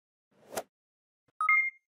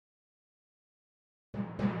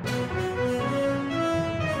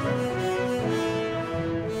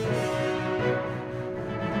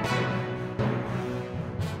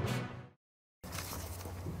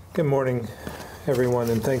Good morning, everyone,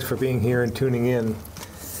 and thanks for being here and tuning in.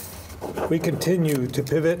 We continue to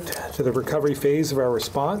pivot to the recovery phase of our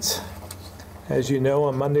response. As you know,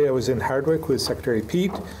 on Monday I was in Hardwick with Secretary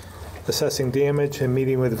Pete, assessing damage and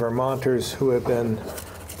meeting with Vermonters who have been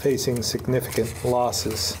facing significant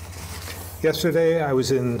losses. Yesterday I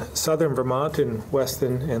was in southern Vermont, in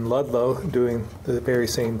Weston and Ludlow, doing the very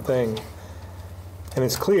same thing. And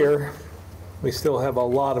it's clear we still have a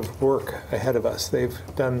lot of work ahead of us. They've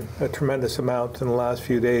done a tremendous amount in the last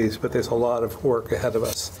few days, but there's a lot of work ahead of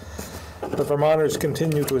us. The Vermonters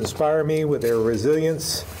continue to inspire me with their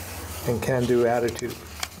resilience and can-do attitude.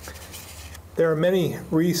 There are many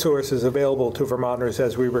resources available to Vermonters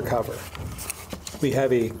as we recover. We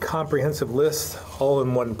have a comprehensive list all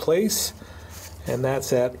in one place, and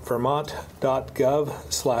that's at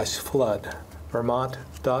vermont.gov/flood.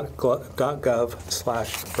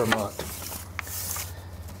 vermont.gov/Vermont.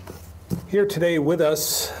 Here today with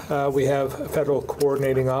us, we have Federal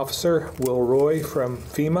Coordinating Officer Will Roy from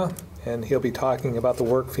FEMA, and he'll be talking about the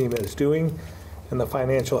work FEMA is doing and the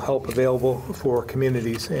financial help available for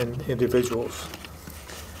communities and individuals.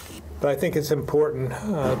 But I think it's important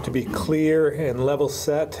to be clear and level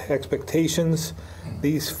set expectations.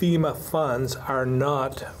 These FEMA funds are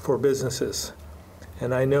not for businesses.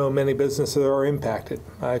 And I know many businesses are impacted.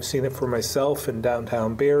 I've seen it for myself in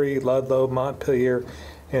downtown Barrie, Ludlow, Montpelier,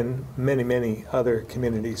 and many, many other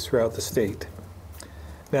communities throughout the state.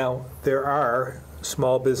 Now, there are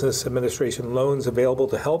small business administration loans available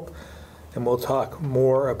to help, and we'll talk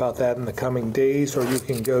more about that in the coming days, or you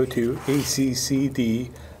can go to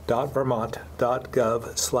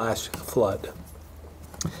accd.vermont.gov/flood.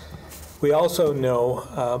 We also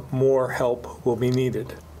know more help will be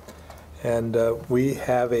needed. And we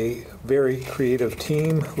have a very creative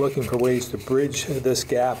team looking for ways to bridge this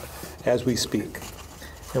gap as we speak.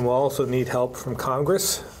 And we'll also need help from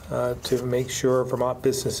Congress to make sure Vermont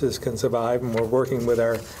businesses can survive, and we're working with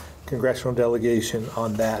our congressional delegation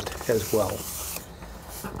on that as well.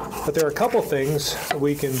 But there are a couple things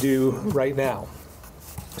we can do right now.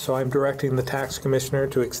 So I'm directing the tax commissioner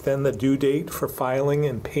to extend the due date for filing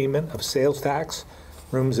and payment of sales tax,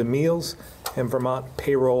 rooms and meals, and Vermont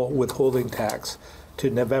payroll withholding tax to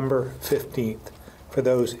November 15th for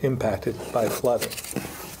those impacted by flooding.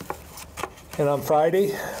 And on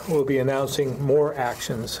Friday, we'll be announcing more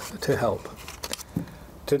actions to help.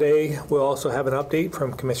 Today, we'll also have an update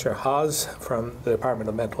from Commissioner Haas from the Department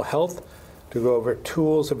of Mental Health to go over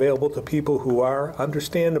tools available to people who are,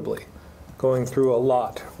 understandably, going through a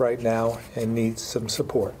lot right now and need some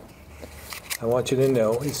support. I want you to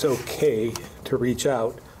know it's okay to reach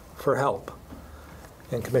out for help.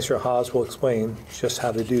 And Commissioner Haas will explain just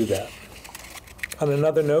how to do that. On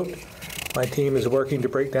another note, my team is working to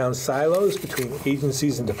break down silos between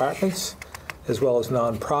agencies and departments, as well as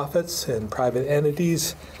nonprofits and private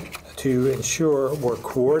entities, to ensure we're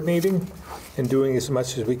coordinating and doing as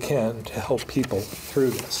much as we can to help people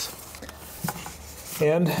through this.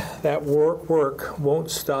 And that work won't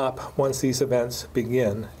stop once these events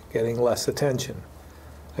begin getting less attention.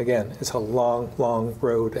 Again, it's a long, long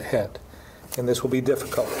road ahead, and this will be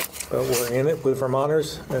difficult, but we're in it with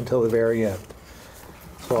Vermonters until the very end.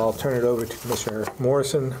 So I'll turn it over to Commissioner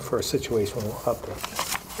Morrison for a situational update.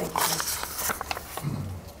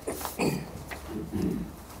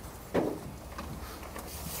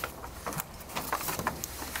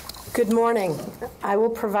 Good morning. I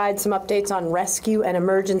will provide some updates on rescue and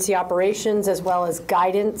emergency operations, as well as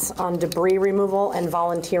guidance on debris removal and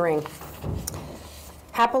volunteering.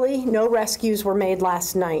 Happily, no rescues were made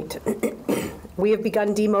last night. We have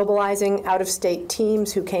begun demobilizing out-of-state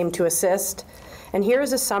teams who came to assist, and here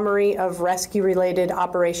is a summary of rescue-related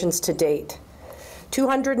operations to date.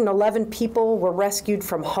 211 people were rescued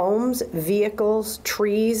from homes, vehicles,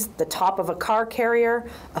 trees, the top of a car carrier,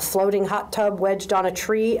 a floating hot tub wedged on a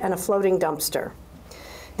tree, and a floating dumpster.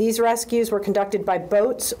 These rescues were conducted by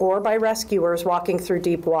boats or by rescuers walking through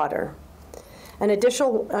deep water. An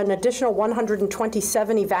additional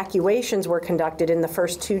 127 evacuations were conducted in the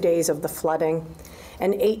first 2 days of the flooding,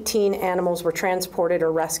 and 18 animals were transported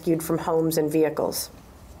or rescued from homes and vehicles.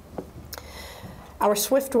 Our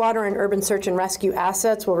swift water and urban search and rescue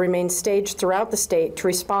assets will remain staged throughout the state to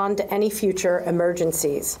respond to any future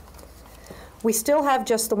emergencies. We still have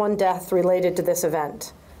just the one death related to this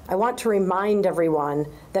event. I want to remind everyone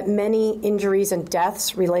that many injuries and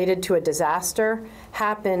deaths related to a disaster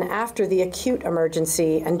happen after the acute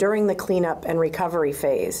emergency and during the cleanup and recovery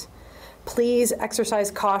phase. Please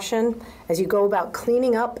exercise caution as you go about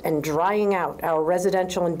cleaning up and drying out our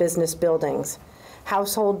residential and business buildings.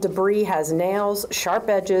 Household debris has nails, sharp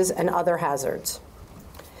edges, and other hazards.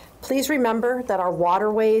 Please remember that our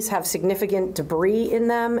waterways have significant debris in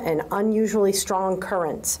them and unusually strong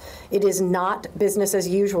currents. It is not business as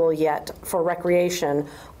usual yet for recreation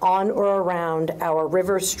on or around our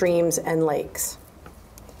rivers, streams, and lakes.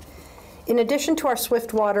 In addition to our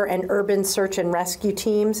swiftwater and urban search and rescue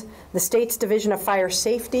teams, the state's Division of Fire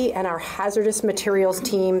Safety and our hazardous materials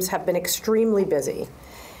teams have been extremely busy.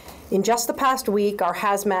 In just the past week, our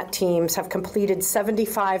hazmat teams have completed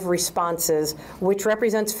 75 responses, which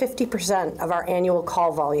represents 50% of our annual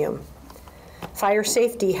call volume. Fire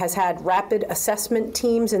safety has had rapid assessment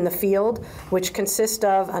teams in the field, which consist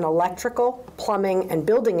of an electrical, plumbing, and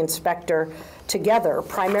building inspector, together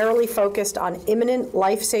primarily focused on imminent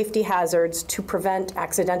life safety hazards to prevent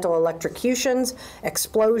accidental electrocutions,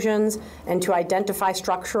 explosions, and to identify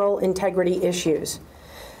structural integrity issues.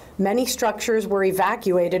 Many structures were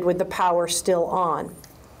evacuated with the power still on.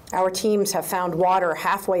 Our teams have found water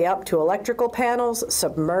halfway up to electrical panels,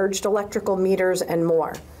 submerged electrical meters, and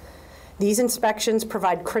more. These inspections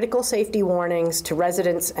provide critical safety warnings to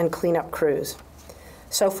residents and cleanup crews.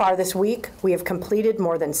 So far this week, we have completed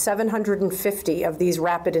more than 750 of these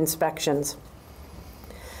rapid inspections.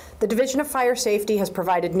 The Division of Fire Safety has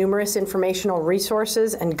provided numerous informational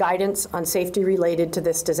resources and guidance on safety related to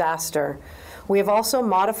this disaster. We have also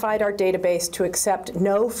modified our database to accept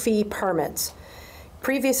no-fee permits.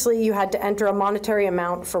 Previously, you had to enter a monetary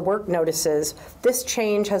amount for work notices. This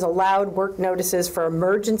change has allowed work notices for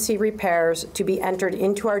emergency repairs to be entered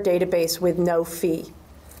into our database with no fee.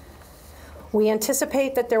 We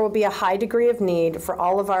anticipate that there will be a high degree of need for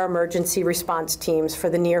all of our emergency response teams for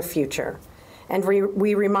the near future. And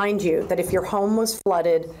we remind you that if your home was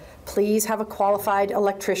flooded, please have a qualified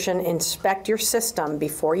electrician inspect your system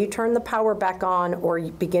before you turn the power back on or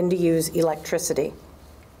begin to use electricity.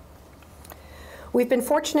 We've been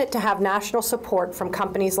fortunate to have national support from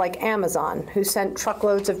companies like Amazon, who sent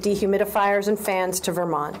truckloads of dehumidifiers and fans to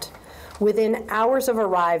Vermont. Within hours of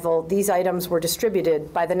arrival, these items were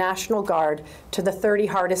distributed by the National Guard to the 30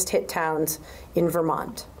 hardest hit towns in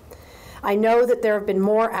Vermont. I know that there have been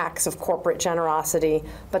more acts of corporate generosity,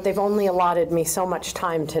 but they've only allotted me so much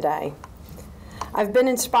time today. I've been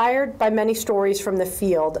inspired by many stories from the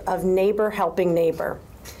field of neighbor helping neighbor,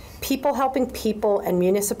 people helping people, and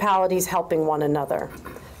municipalities helping one another.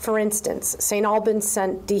 For instance, St. Albans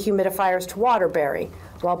sent dehumidifiers to Waterbury,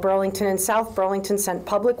 while Burlington and South Burlington sent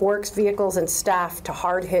public works vehicles and staff to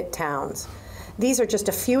hard-hit towns. These are just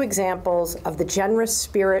a few examples of the generous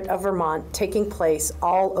spirit of Vermont taking place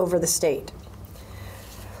all over the state.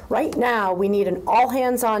 Right now, we need an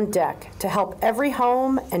all-hands-on deck to help every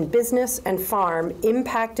home and business and farm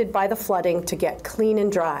impacted by the flooding to get clean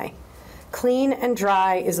and dry. Clean and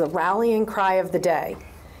dry is the rallying cry of the day.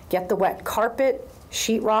 Get the wet carpet,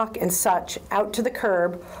 sheetrock, and such out to the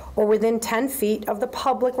curb or within 10 feet of the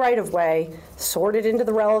public right-of-way, sorted into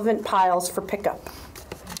the relevant piles for pickup.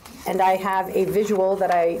 And I have a visual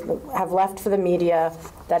that I have left for the media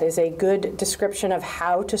that is a good description of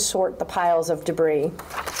how to sort the piles of debris.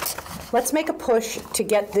 Let's make a push to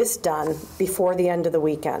get this done before the end of the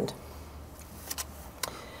weekend.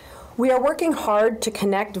 We are working hard to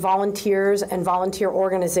connect volunteers and volunteer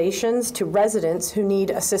organizations to residents who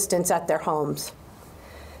need assistance at their homes.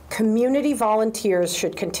 Community volunteers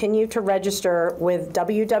should continue to register with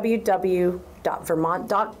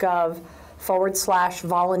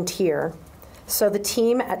www.vermont.gov/volunteer so the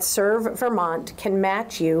team at Serve Vermont can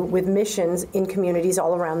match you with missions in communities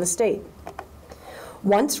all around the state.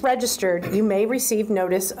 Once registered, you may receive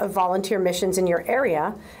notice of volunteer missions in your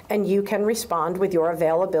area, and you can respond with your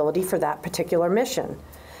availability for that particular mission.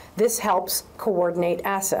 This helps coordinate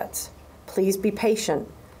assets. Please be patient.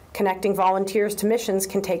 Connecting volunteers to missions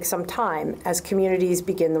can take some time as communities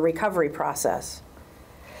begin the recovery process.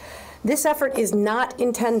 This effort is not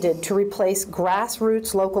intended to replace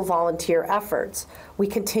grassroots local volunteer efforts. We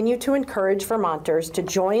continue to encourage Vermonters to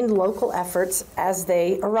join local efforts as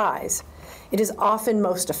they arise. It is often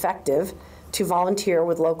most effective to volunteer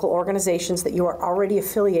with local organizations that you are already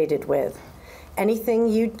affiliated with. Anything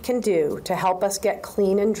you can do to help us get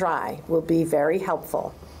clean and dry will be very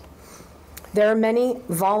helpful. There are many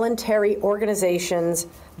voluntary organizations,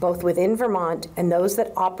 both within Vermont and those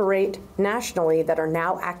that operate nationally, that are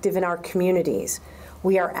now active in our communities.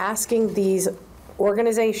 We are asking these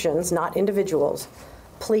organizations, not individuals,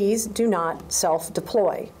 please do not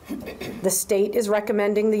self-deploy. The state is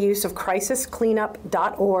recommending the use of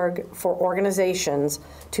crisiscleanup.org for organizations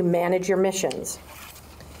to manage your missions.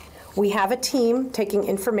 We have a team taking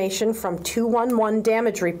information from 211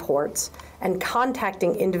 damage reports and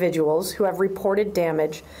contacting individuals who have reported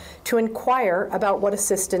damage to inquire about what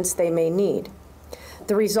assistance they may need.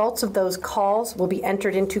 The results of those calls will be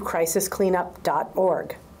entered into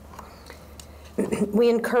crisiscleanup.org. We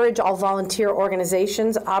encourage all volunteer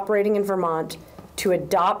organizations operating in Vermont to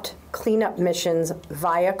adopt cleanup missions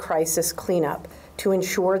via Crisis Cleanup to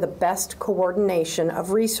ensure the best coordination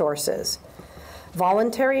of resources.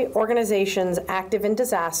 Voluntary Organizations Active in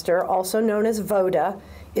Disaster, also known as VODA,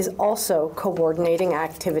 is also coordinating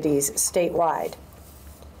activities statewide.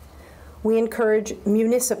 We encourage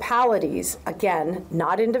municipalities, again,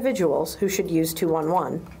 not individuals who should use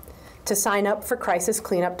 211, to sign up for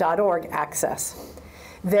crisiscleanup.org access.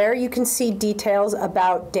 There you can see details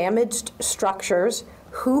about damaged structures,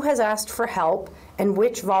 who has asked for help, and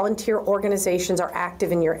which volunteer organizations are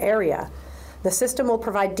active in your area. The system will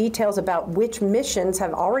provide details about which missions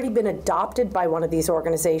have already been adopted by one of these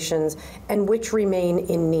organizations and which remain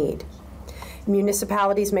in need.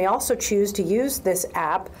 Municipalities may also choose to use this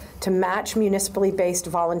app to match municipally based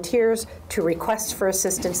volunteers to requests for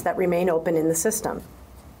assistance that remain open in the system.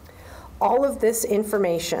 All of this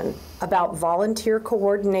information about volunteer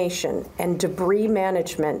coordination and debris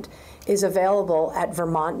management is available at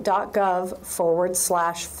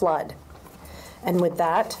vermont.gov/flood. And with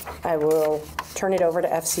that, I will turn it over to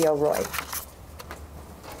FCO Roy.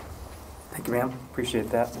 Thank you, ma'am.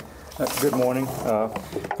 Appreciate that. Good morning.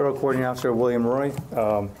 Federal Coordinating Officer William Roy.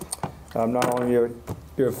 I'm not only your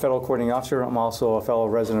Federal Coordinating Officer, I'm also a fellow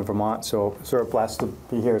resident of Vermont, so sort of blessed to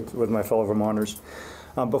be here with my fellow Vermonters.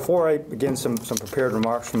 Before I begin some prepared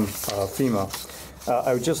remarks from FEMA,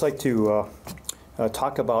 I would just like to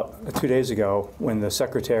talk about 2 days ago when the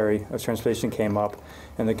Secretary of Transportation came up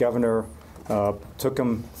and the Governor took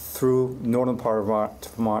him through northern part of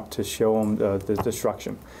Vermont to show him the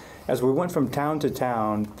destruction. As we went from town to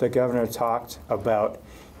town, the Governor talked about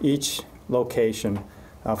each location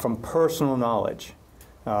from personal knowledge.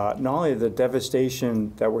 Not only the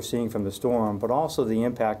devastation that we're seeing from the storm, but also the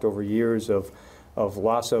impact over years of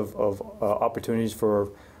loss of opportunities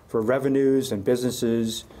for revenues and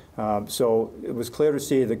businesses. So it was clear to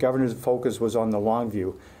see the Governor's focus was on the long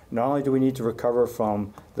view. Not only do we need to recover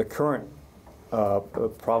from the current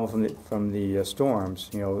problem from the storms,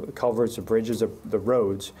 the culverts, the bridges, the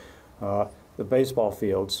roads, the baseball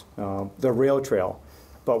fields, the rail trail,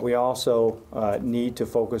 but we also need to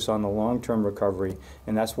focus on the long-term recovery,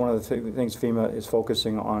 and that's one of the things FEMA is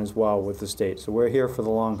focusing on as well with the state. So we're here for the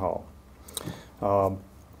long haul.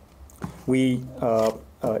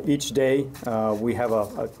 Each day we have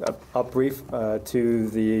a brief to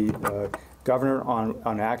the Governor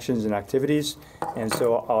on actions and activities, and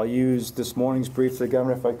so I'll use this morning's brief to the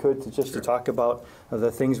Governor, if I could, to talk about the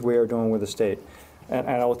things we are doing with the state. And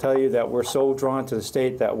I will tell you that we're so drawn to the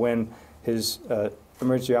state that when his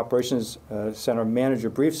Emergency Operations Center manager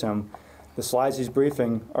briefs him, the slides he's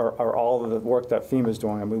briefing are all of the work that FEMA is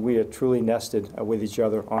doing. I mean, we are truly nested with each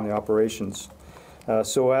other on the operations.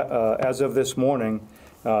 So as of this morning,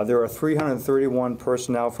 there are 331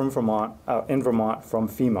 personnel from Vermont, in Vermont from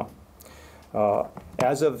FEMA.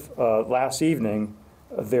 As of last evening,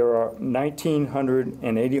 there are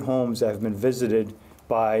 1,980 homes that have been visited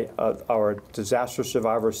by our disaster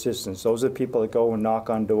survivor assistants. Those are the people that go and knock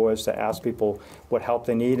on doors to ask people what help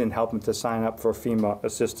they need and help them to sign up for FEMA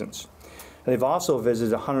assistance. They've also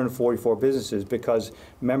visited 144 businesses because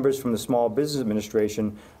members from the Small Business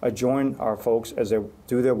Administration join our folks as they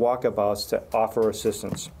do their walkabouts to offer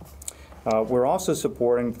assistance. We're also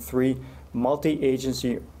supporting 3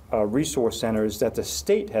 multi-agency resource centers that the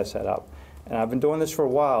state has set up. And I've been doing this for a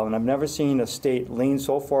while, and I've never seen a state lean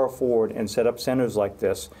so far forward and set up centers like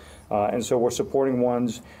this. And so we're supporting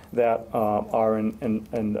ones that are in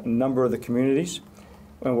a number of the communities.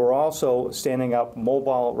 And we're also standing up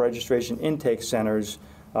mobile registration intake centers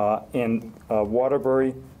in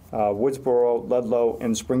Waterbury, Woodsboro, Ludlow,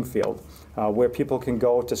 and Springfield, where people can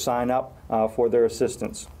go to sign up for their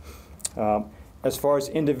assistance. As far as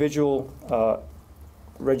individual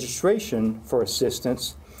registration for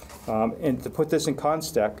assistance, and to put this in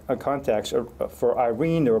context, for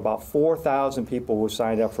Irene, there were about 4,000 people who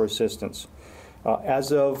signed up for assistance.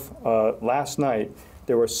 As of last night,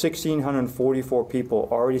 there were 1,644 people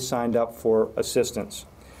already signed up for assistance.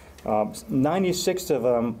 96 of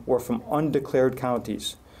them were from undeclared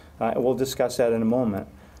counties. And we'll discuss that in a moment.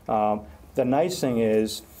 The nice thing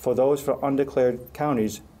is, for those from undeclared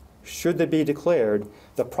counties, should they be declared,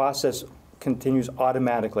 the process continues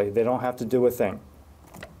automatically. They don't have to do a thing.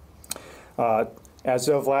 As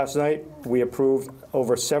of last night, we approved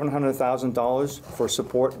over $700,000 for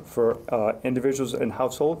support for individuals and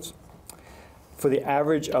households, for the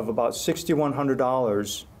average of about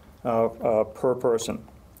 $6,100 per person.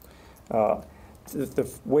 the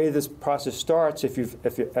way this process starts, if you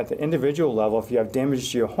at the individual level, if you have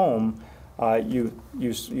damage to your home, you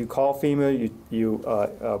call FEMA, you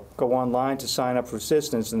go online to sign up for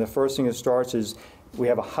assistance, and the first thing that starts is we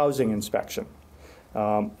have a housing inspection.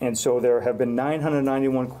 And so there have been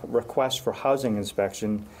 991 requests for housing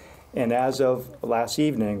inspection, and as of last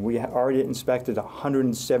evening, we already inspected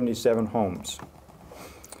 177 homes.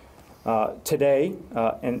 Today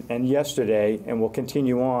and yesterday, and we'll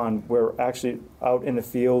continue on, we're actually out in the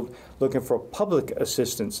field looking for public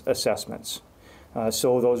assistance assessments.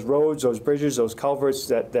 So those roads, those bridges, those culverts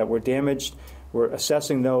that were damaged, we're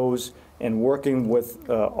assessing those and working with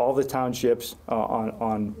all the townships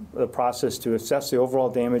on the process to assess the overall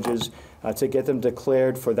damages to get them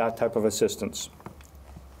declared for that type of assistance.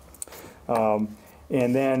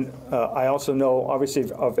 And then I also know, obviously,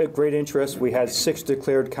 of great interest, we had 6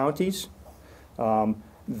 declared counties.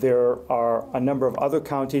 There are a number of other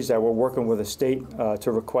counties that we're working with the state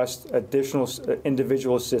to request additional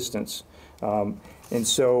individual assistance. And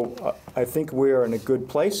so I think we're in a good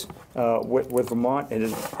place with Vermont. It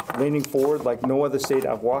is leaning forward like no other state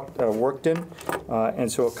I've worked in. And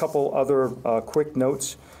so a couple other quick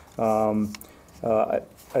notes.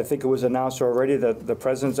 I think it was announced already that the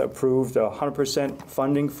President's approved 100%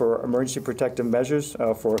 funding for emergency protective measures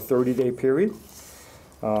for a 30-day period.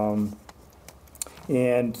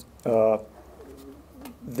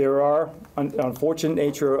 There are, unfortunate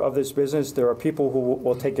nature of this business, there are people who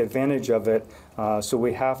will take advantage of it, so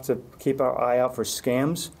we have to keep our eye out for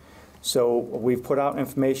scams. So we've put out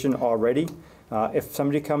information already. If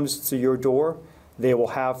somebody comes to your door, they will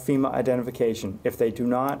have FEMA identification. If they do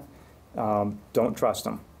not, don't trust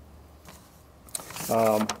them.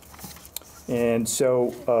 And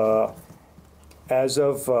so as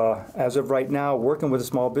of right now, working with the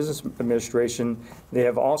Small Business Administration, they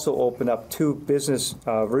have also opened up 2 business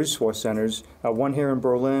resource centers, one here in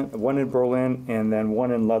Berlin, and then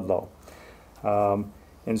one in Ludlow.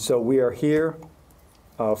 And so we are here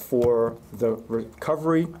for the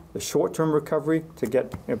recovery, the short-term recovery, to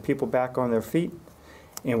get people back on their feet,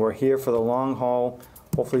 and we're here for the long haul,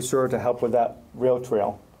 hopefully, sir, to help with that rail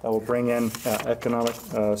trail that will bring in economic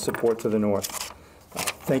support to the north.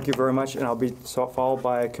 Thank you very much, and I'll be followed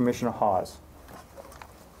by Commissioner Hawes.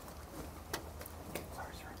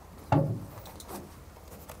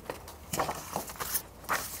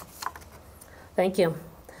 Thank you.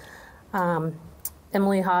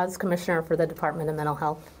 Emily Hawes, Commissioner for the Department of Mental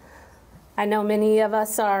Health. I know many of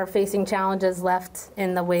us are facing challenges left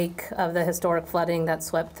in the wake of the historic flooding that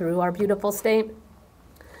swept through our beautiful state.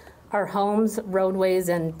 Our homes, roadways,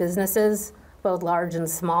 and businesses, both large and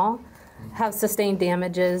small, have sustained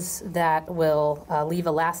damages that will leave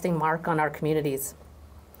a lasting mark on our communities.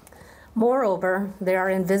 Moreover, there are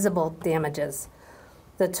invisible damages.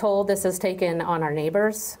 The toll this has taken on our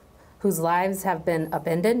neighbors, whose lives have been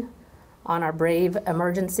upended, on our brave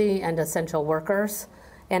emergency and essential workers,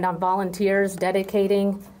 and on volunteers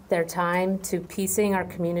dedicating their time to piecing our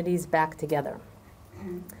communities back together.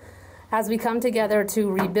 As we come together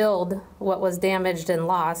to rebuild what was damaged and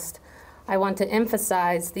lost, I want to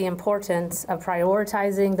emphasize the importance of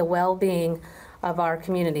prioritizing the well-being of our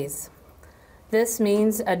communities. This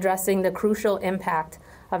means addressing the crucial impact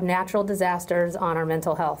of natural disasters on our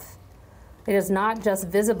mental health. It is not just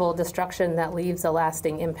visible destruction that leaves a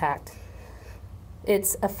lasting impact.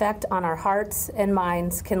 Its effect on our hearts and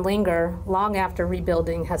minds can linger long after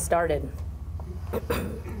rebuilding has started.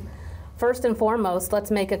 First and foremost,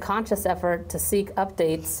 let's make a conscious effort to seek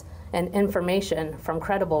updates and information from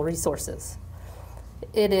credible resources.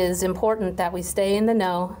 It is important that we stay in the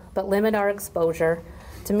know, but limit our exposure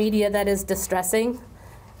to media that is distressing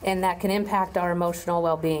and that can impact our emotional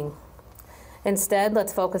well-being. Instead,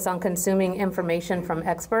 let's focus on consuming information from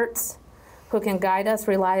experts who can guide us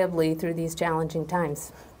reliably through these challenging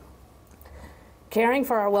times. Caring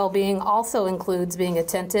for our well-being also includes being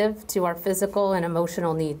attentive to our physical and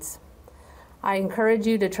emotional needs. I encourage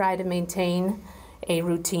you to try to maintain a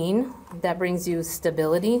routine that brings you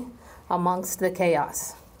stability amongst the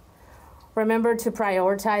chaos. Remember to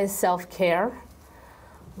prioritize self-care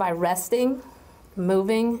by resting,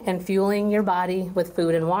 moving, and fueling your body with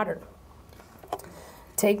food and water.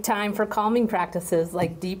 Take time for calming practices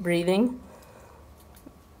like deep breathing,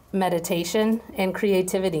 meditation, and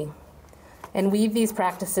creativity, and weave these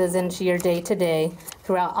practices into your day-to-day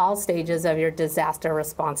throughout all stages of your disaster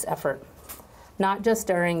response effort, not just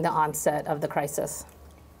during the onset of the crisis.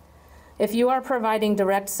 If you are providing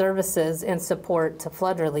direct services and support to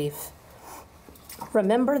flood relief,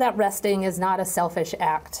 remember that resting is not a selfish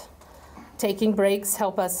act. Taking breaks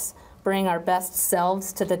help us bring our best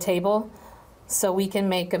selves to the table so we can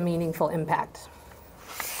make a meaningful impact.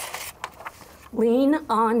 Lean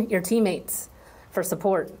on your teammates for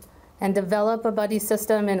support and develop a buddy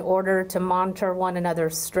system in order to monitor one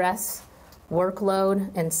another's stress, workload,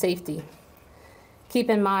 and safety. Keep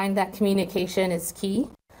in mind that communication is key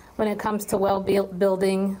when it comes to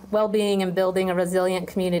well-being and building a resilient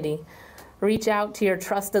community. Reach out to your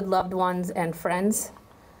trusted loved ones and friends.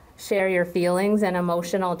 Share your feelings and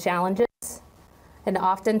emotional challenges. And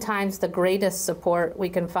oftentimes the greatest support we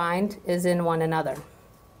can find is in one another.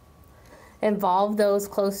 Involve those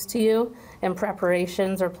close to you in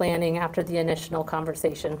preparations or planning after the initial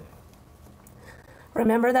conversation.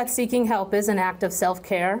 Remember that seeking help is an act of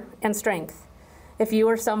self-care and strength. If you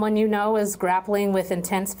or someone you know is grappling with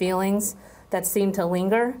intense feelings that seem to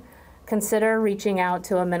linger, consider reaching out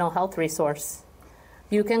to a mental health resource.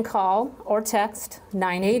 You can call or text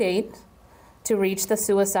 988 to reach the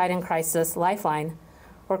Suicide and Crisis Lifeline,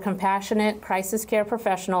 where compassionate crisis care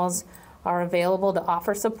professionals are available to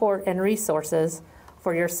offer support and resources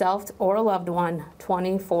for yourself or a loved one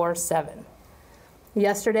 24/7.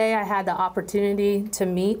 Yesterday, I had the opportunity to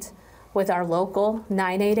meet with our local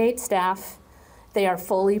 988 staff. They are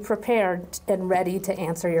fully prepared and ready to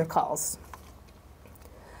answer your calls.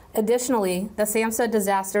 Additionally, the SAMHSA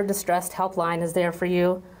Disaster Distress Helpline is there for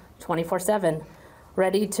you 24/7,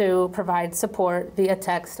 ready to provide support via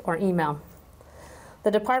text or email.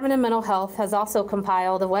 The Department of Mental Health has also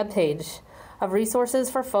compiled a webpage of resources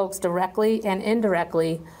for folks directly and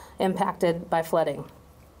indirectly impacted by flooding.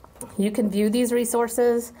 You can view these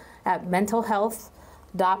resources at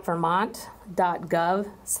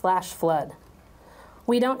mentalhealth.vermont.gov/flood.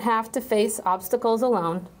 We don't have to face obstacles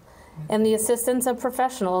alone, and the assistance of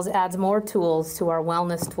professionals adds more tools to our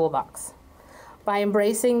wellness toolbox. By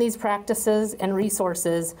embracing these practices and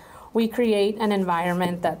resources, we create an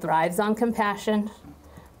environment that thrives on compassion,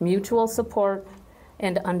 mutual support,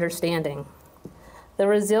 and understanding. The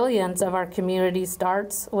resilience of our community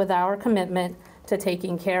starts with our commitment to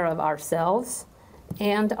taking care of ourselves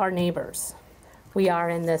and our neighbors. We are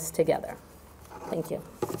in this together. Thank you.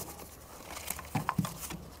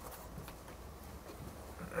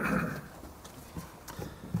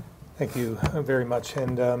 Thank you very much.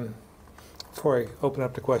 And before I open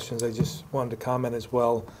up to questions, I just wanted to comment as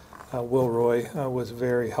well. Will Roy was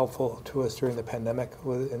very helpful to us during the pandemic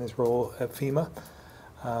in his role at FEMA,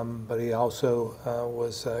 but he also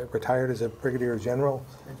was retired as a brigadier general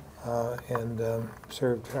and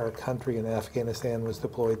served our country in Afghanistan, was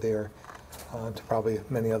deployed there to probably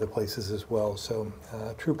many other places as well. So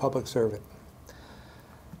true public servant.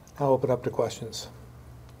 I'll open up to questions.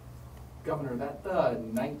 Governor, that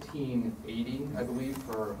 1980, I believe,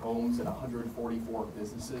 for homes and 144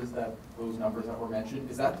 businesses, that those numbers that were mentioned,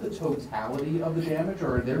 is that the totality of the damage,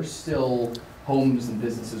 or are there still homes and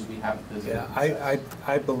businesses we haven't visited? Yeah,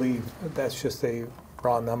 I believe that's just a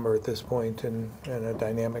raw number at this point, and a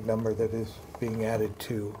dynamic number that is being added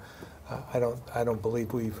to. I don't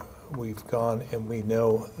believe we've gone and we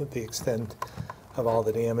know the extent of all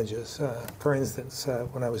the damages. For instance,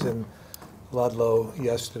 when I was in Ludlow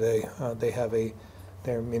yesterday, they have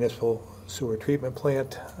their municipal sewer treatment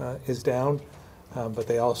plant is down, but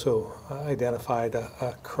they also identified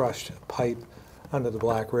a crushed pipe under the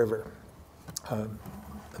Black River, the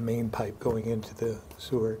main pipe going into the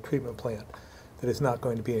sewer treatment plant, that is not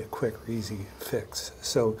going to be a quick or easy fix.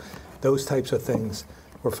 So those types of things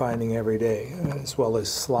we're finding every day, as well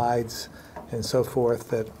as slides and so forth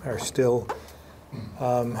that are still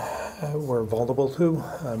we're vulnerable to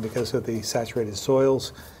because of the saturated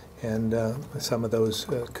soils, and some of those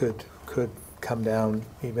could come down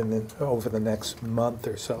even over the next month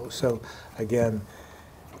or so. So again,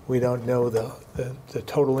 we don't know the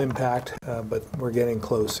total impact, but we're getting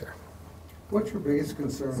closer. What's your biggest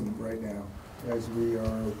concern right now, as we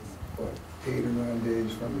are, 8 or 9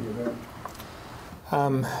 days from the event?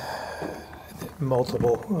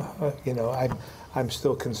 Multiple. I'm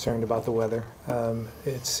still concerned about the weather.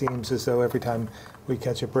 It seems as though every time we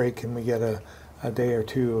catch a break and we get a day or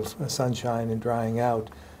two of sunshine and drying out,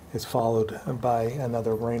 it's followed by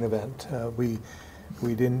another rain event. We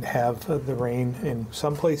didn't have the rain in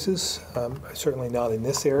some places, certainly not in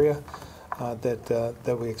this area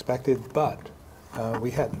that we expected, but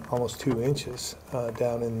we had almost 2 inches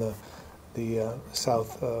down in the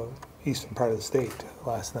southeastern part of the state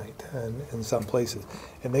last night, and in some places,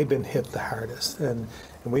 and they've been hit the hardest, and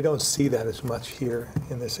we don't see that as much here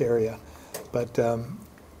in this area, but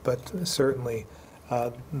certainly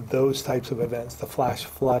those types of events, the flash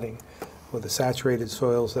flooding with the saturated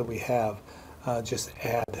soils that we have, just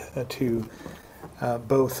add to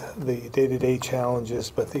both the day-to-day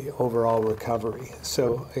challenges, but the overall recovery.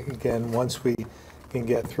 So again, once we can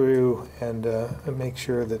get through and make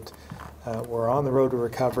sure that we're on the road to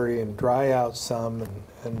recovery and dry out some,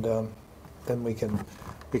 and then we can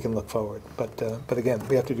look forward. But again,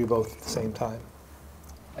 we have to do both at the same time.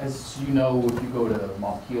 As you know, if you go to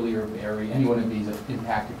Montpelier, Barrie, any one of these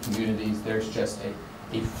impacted communities, there's just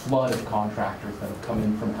a flood of contractors that have come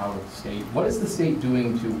in from out of state. What is the state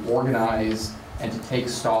doing to organize and to take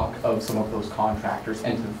stock of some of those contractors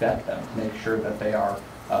and to vet them, to make sure that they are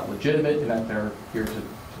legitimate and that they're here to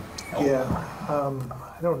help? Yeah,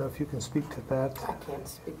 I don't know if you can speak to that. I can't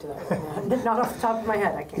speak to that right now. Not off the top of my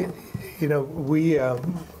head, I can't. You know,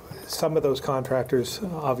 some of those contractors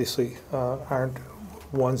obviously aren't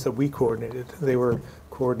ones that we coordinated. They were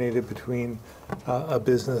coordinated between a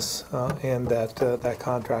business and that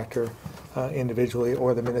contractor individually,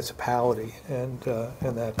 or the municipality and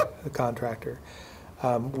that contractor.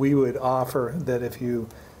 We would offer that if you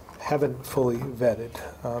haven't fully vetted,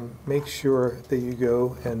 make sure that you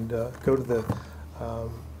go to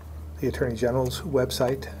the Attorney General's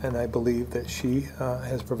website, and I believe that she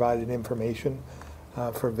has provided information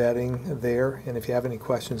for vetting there. And if you have any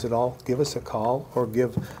questions at all, give us a call or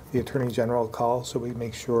give the Attorney General a call so we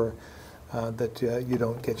make sure that you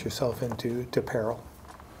don't get yourself into peril.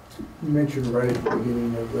 You mentioned right at the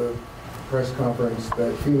beginning of the press conference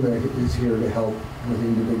that FEMA is here to help with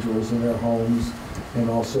individuals in their homes and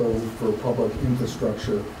also for public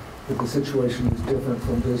infrastructure. But the situation is different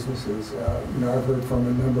from businesses. I've heard from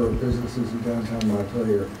a number of businesses in downtown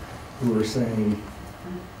Montpelier who are saying,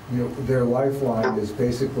 their lifeline is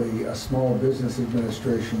basically a small business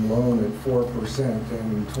administration loan at 4%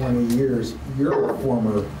 and 20 years. You're a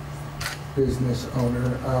former business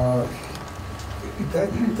owner.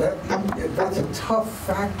 That's a tough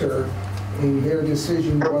factor in their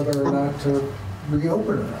decision whether or not to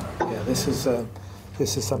reopen or not. Yeah, this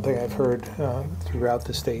is something I've heard throughout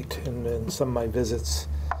the state and in some of my visits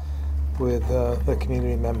with the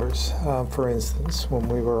community members. For instance, when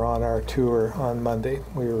we were on our tour on Monday,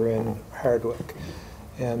 we were in Hardwick,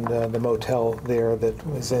 and the motel there that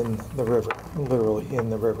was in the river, literally in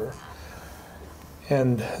the river.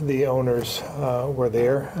 And the owners were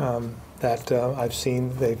there that I've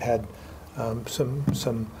seen. They've had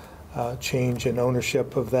some change in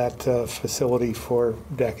ownership of that facility for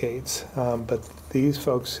decades. But these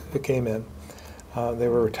folks came in, they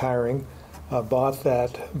were retiring, bought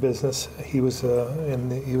that business. He was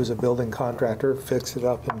a building contractor, fixed it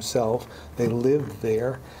up himself. They lived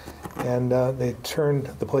there, and they turned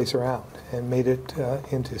the place around and made it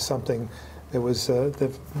into something that was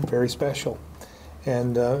very special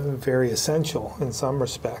and very essential in some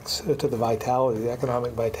respects to the vitality, the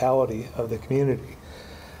economic vitality of the community.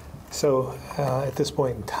 So at this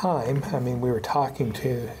point in time, I mean, we were talking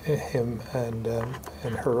to him and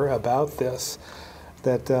her about this,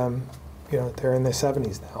 that they're in their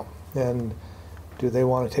 70s now, and do they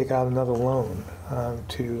want to take out another loan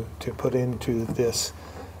to put into this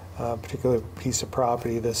particular piece of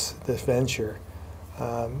property, this venture,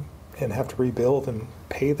 and have to rebuild and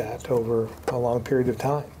pay that over a long period of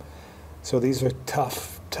time? So these are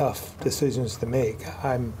tough decisions to make.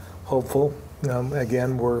 I'm hopeful.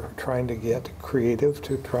 Again, we're trying to get creative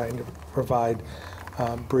to trying to provide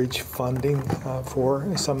bridge funding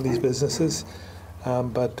for some of these businesses.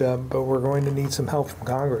 But we're going to need some help from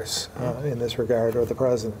Congress in this regard, or the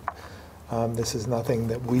President. This is nothing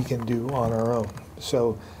that we can do on our own.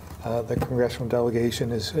 So the congressional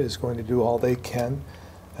delegation is going to do all they can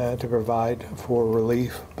to provide for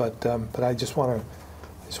relief. But I just want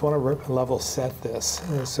to level set this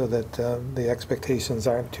so that the expectations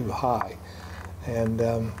aren't too high, and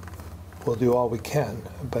we'll do all we can.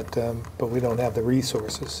 But we don't have the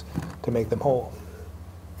resources to make them whole.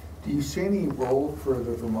 Do you see any role for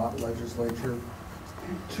the Vermont legislature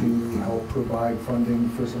to help provide funding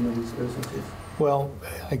for some of these businesses? Well,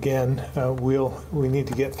 again, we need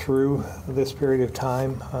to get through this period of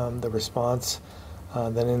time, the response,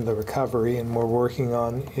 then in the recovery, and we're working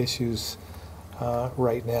on issues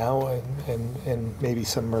right now and maybe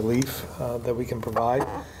some relief that we can provide.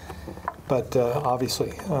 But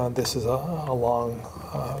obviously, this is a long,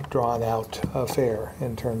 drawn-out affair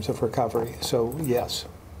in terms of recovery. So yes.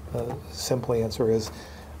 The simple answer is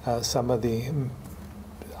some of the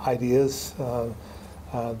ideas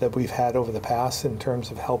that we've had over the past in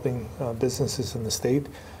terms of helping businesses in the state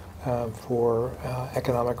for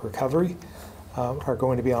economic recovery are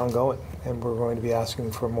going to be ongoing, and we're going to be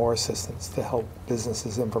asking for more assistance to help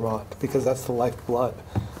businesses in Vermont, because that's the lifeblood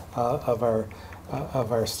of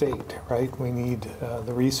our state, right? We need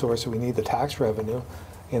the resource, we need the tax revenue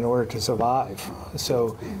in order to survive.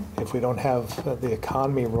 So if we don't have the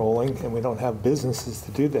economy rolling and we don't have businesses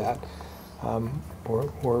to do that,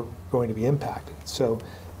 we're going to be impacted. So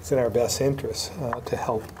it's in our best interest to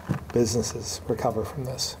help businesses recover from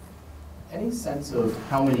this. Any sense of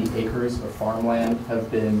how many acres of farmland have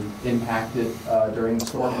been impacted during the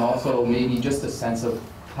storm? And also maybe just a sense of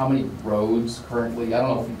how many roads currently, I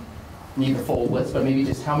don't know if you need the full list, but maybe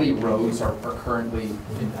just how many roads are currently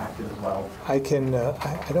impacted as well? I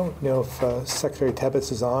don't know if Secretary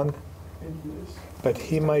Tebbets is on, but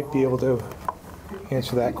he might be able to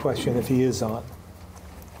answer that question if he is on.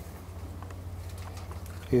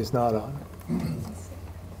 He is not on.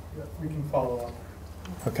 We can follow up.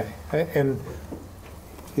 Okay, and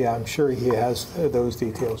yeah, I'm sure he has those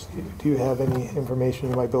details. Do you have any information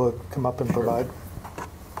you might be able to come up and provide?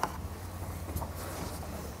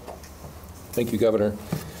 Thank you, Governor.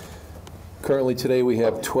 Currently today we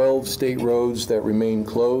have 12 state roads that remain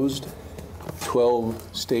closed,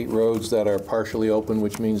 12 state roads that are partially open,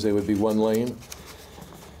 which means they would be one lane.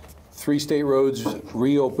 3 state roads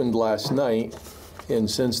reopened last night, and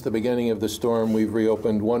since the beginning of the storm we've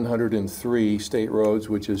reopened 103 state roads,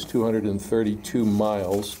 which is 232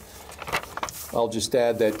 miles. I'll just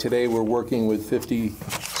add that today we're working with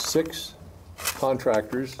 56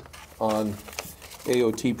 contractors on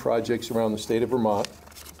AOT projects around the state of Vermont.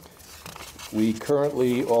 We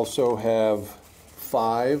currently also have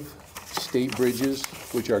 5 state bridges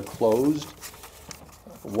which are closed,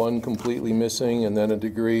 1 completely missing, and then a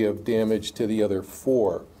degree of damage to the other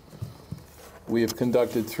 4. We have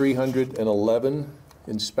conducted 311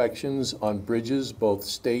 inspections on bridges, both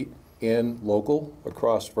state and local,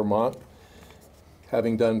 across Vermont,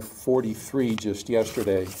 having done 43 just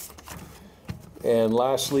yesterday. And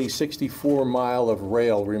lastly, 64 mile of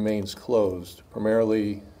rail remains closed,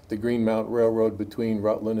 primarily the Green Mountain Railroad between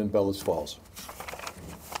Rutland and Bellows Falls.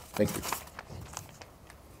 Thank you.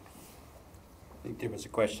 I think there was a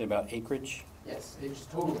question about acreage. Yes, it's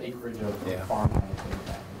total acreage of Yeah. farmland has been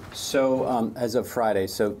impacted. So as of Friday,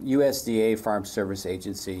 so USDA Farm Service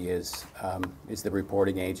Agency is the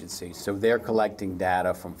reporting agency. So they're collecting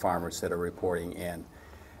data from farmers that are reporting in.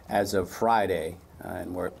 As of Friday,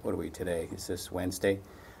 and what are we today? Is this Wednesday?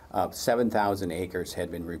 7,000 acres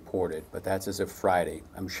had been reported, but that's as of Friday.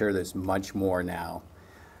 I'm sure there's much more now,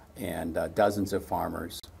 and dozens of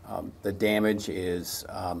farmers. The damage is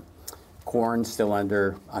corn still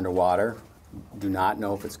underwater. Do not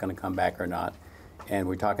know if it's going to come back or not. And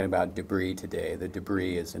we're talking about debris today. The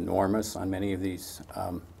debris is enormous on many of these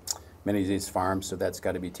farms, so that's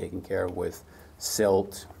got to be taken care of with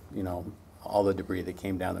silt, all the debris that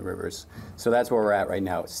came down the rivers. So that's where we're at right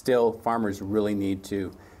now. Still, farmers really need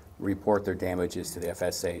to report their damages to the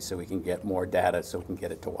FSA so we can get more data so we can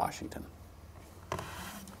get it to Washington.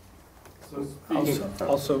 So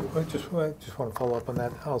Also, I just want to follow up on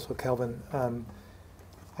that. Also, Calvin,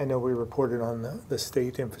 I know we reported on the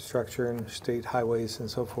state infrastructure and state highways and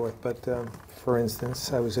so forth, but for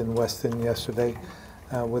instance, I was in Weston yesterday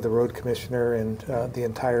with the road commissioner and the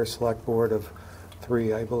entire select board of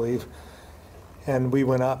 3, I believe. And we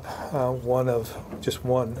went up one of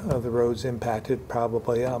the roads impacted,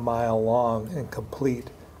 probably a mile long, and complete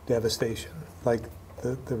devastation. Like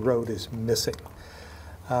the road is missing.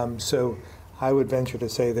 So I would venture to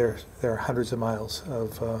say there are hundreds of miles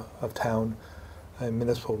of town and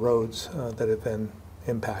municipal roads that have been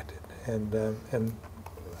impacted and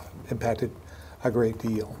impacted a great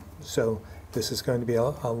deal. So this is going to be a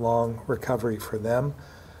long recovery for them.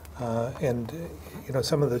 And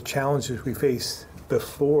some of the challenges we faced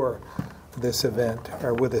before this event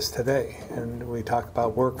are with us today, and we talk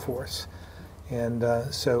about workforce. And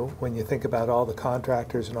so when you think about all the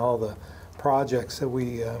contractors and all the projects that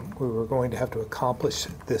we were going to have to accomplish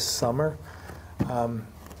this summer,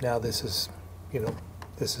 now this is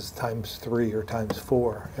times 3 or times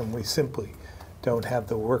 4, and we simply don't have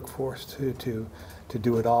the workforce to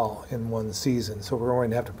do it all in one season. So we're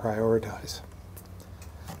going to have to prioritize.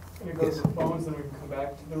 Can you go to the phones, then we can come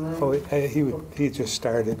back to the room? Oh, he just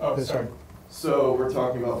started. Oh, sorry. So we're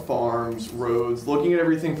talking about farms, roads, looking at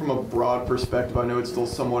everything from a broad perspective. I know it's still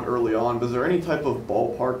somewhat early on, but is there any type of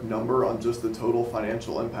ballpark number on just the total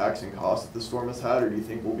financial impacts and costs that the storm has had, or do you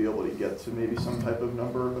think we'll be able to get to maybe some type of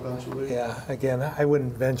number eventually? Yeah, again, I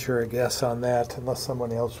wouldn't venture a guess on that unless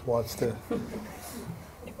someone else wants to.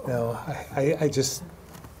 No, I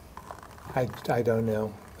don't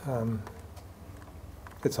know.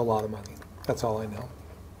 It's a lot of money. That's all I know.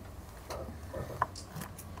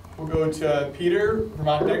 We'll go to Peter,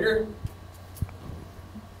 Vermont Digger.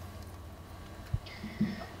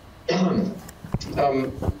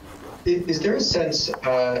 Is there a sense,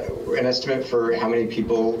 an estimate for how many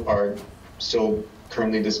people are still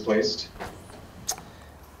currently displaced?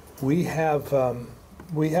 We have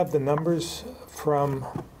the numbers from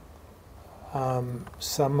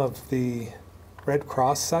some of the Red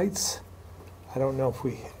Cross sites. I don't know if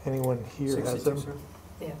anyone here has them.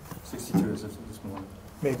 Yeah. 62 is this morning.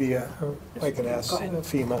 Maybe I can ask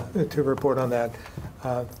FEMA to report on that.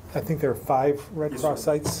 I think there are 5 Red Cross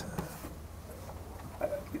sites.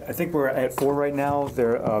 I think we're at 4 right now.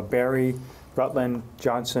 They're Barry, Rutland,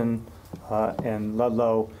 Johnson, and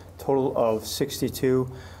Ludlow, total of 62.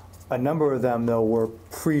 A number of them, though, were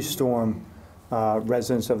pre-storm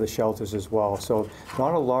residents of the shelters as well. So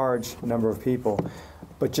not a large number of people.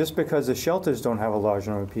 But just because the shelters don't have a large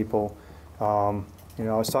number of people, you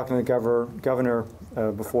know, I was talking to the governor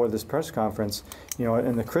before this press conference. You know,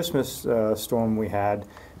 in the Christmas storm we had,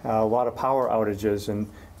 a lot of power outages, and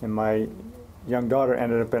my young daughter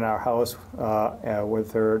ended up in our house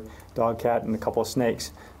with her dog, cat, and a couple of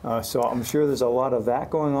snakes. So I'm sure there's a lot of that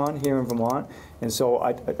going on here in Vermont. And so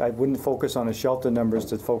I wouldn't focus on the shelter numbers,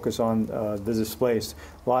 to focus on the displaced.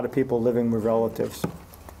 A lot of people living with relatives.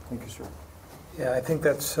 Thank you, sir. Yeah, I think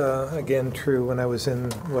that's, again, true. When I was in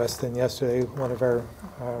Weston yesterday, one of our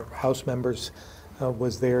House members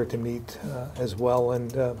was there to meet as well,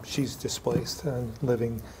 and she's displaced and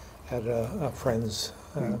living at a friend's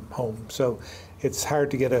home. So it's hard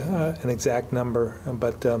to get an exact number,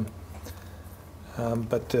 but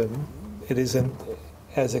it isn't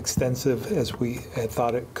as extensive as we had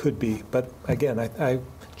thought it could be. But again, I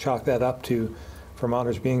chalk that up to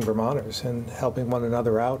Vermonters being Vermonters and helping one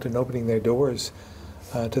another out and opening their doors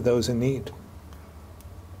to those in need.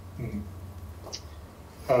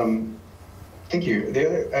 Thank you.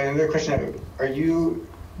 Another question, do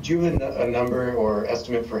you have a number or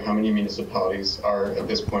estimate for how many municipalities are at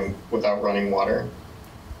this point without running water?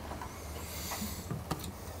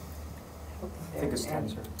 I think it's 10,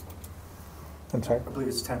 sir. I'm sorry? I believe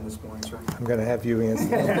it's 10 this morning, sir. I'm going to have you answer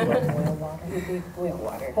that. Boil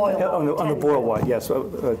water. On the boil water, yes.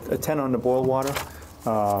 A 10 on the boil water.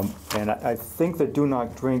 And I think the do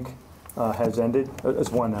not drink has ended.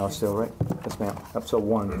 It's 1 now still, right? Yes, ma'am. Up so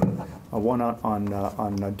 1. 1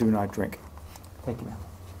 on do not drink. Thank you, ma'am.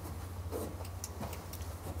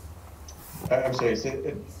 I'm sorry, is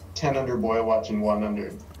it 10 under boil watch and 1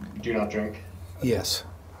 under do not drink? Yes,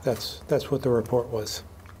 that's what the report was.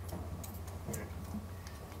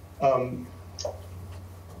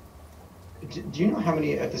 Do you know how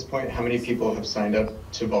many, at this point, how many people have signed up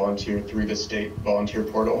to volunteer through the state volunteer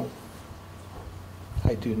portal?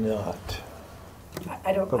 I do not.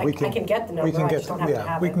 I don't. But I can get the number. I just don't have to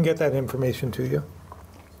have we it. can get that information to you,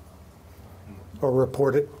 or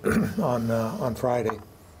report it on Friday.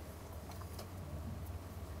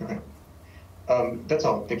 Okay. That's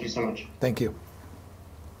all. Thank you so much. Thank you.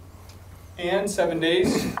 And 7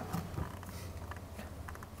 days.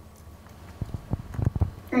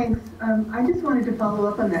 Thanks. I just wanted to follow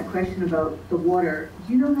up on that question about the water.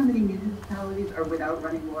 Do you know how many municipalities are without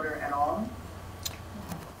running water at all?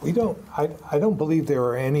 We don't. I don't believe there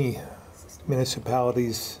are any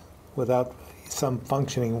municipalities without some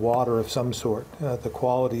functioning water of some sort. The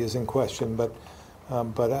quality is in question, but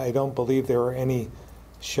I don't believe there are any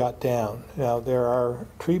shut down. Now there are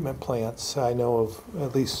treatment plants. I know of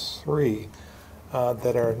at least 3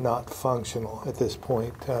 that are not functional at this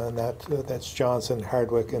point, and that's Johnson,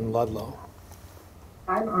 Hardwick, and Ludlow.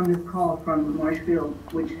 I'm on this call from Marshfield,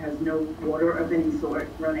 which has no water of any sort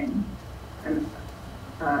running, and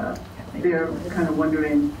they're kind of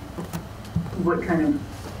wondering what kind of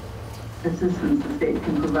assistance the state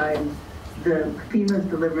can provide. The FEMA's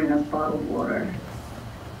delivering us bottled water.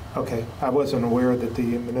 Okay, I wasn't aware that the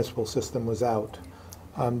municipal system was out.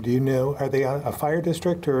 Do you know, are they a fire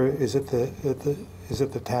district, or is it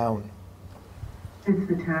the town? It's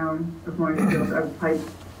the town of Marshfield. Our pipes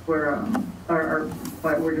were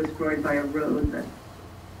destroyed by a road that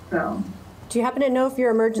fell. Do you happen to know if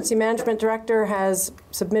your emergency management director has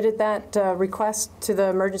submitted that request to the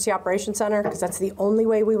Emergency Operations Center? Because that's the only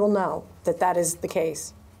way we will know that that is the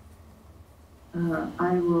case.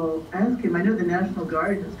 I will ask him. I know the National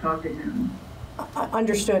Guard has talked to him.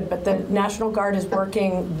 Understood, but the National Guard is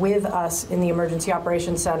working with us in the Emergency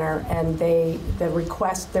Operations Center, and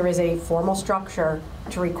there is a formal structure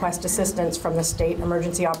to request assistance from the State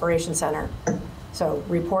Emergency Operations Center. So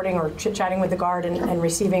reporting or chit-chatting with the Guard and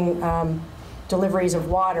receiving deliveries of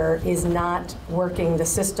water is not working the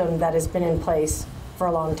system that has been in place for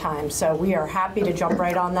a long time. So we are happy to jump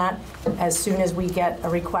right on that as soon as we get a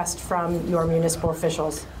request from your municipal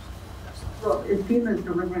officials. Well, if FEMA is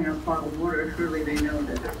delivering us bottled water, surely they know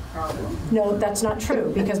that there's a problem. No, that's not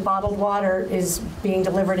true, because bottled water is being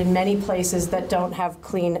delivered in many places that don't have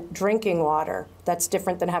clean drinking water. That's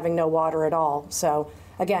different than having no water at all. So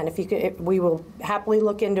again, if you could, we will happily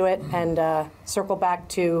look into it and circle back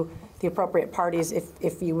to the appropriate parties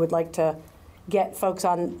if you would like to get folks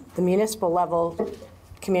on the municipal level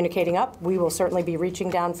communicating up. We will certainly be reaching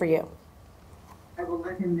down for you. I will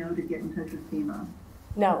let him know to get in touch with FEMA.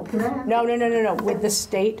 No, with the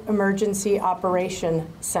State Emergency Operation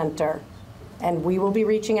Center. And we will be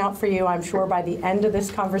reaching out for you. I'm sure by the end of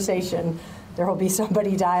this conversation, there will be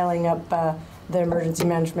somebody dialing up the Emergency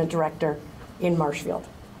Management Director in Marshfield.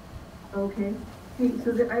 Okay. Hey,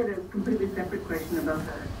 so I had a completely separate question about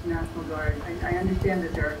the National Guard. I understand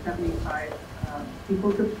that there are 75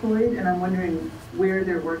 people deployed, and I'm wondering where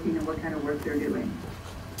they're working and what kind of work they're doing.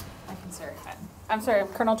 I'm sorry,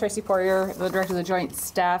 Colonel Tracy Poirier, the Director of the Joint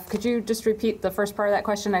Staff. Could you just repeat the first part of that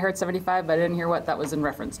question? I heard 75, but I didn't hear what that was in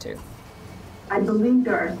reference to. I believe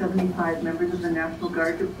there are 75 members of the National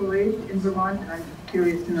Guard deployed in Vermont, and I'm just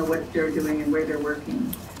curious to know what they're doing and where they're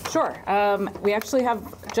working. Sure. We actually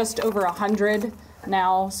have just over 100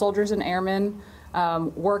 now, soldiers and airmen,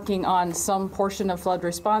 working on some portion of flood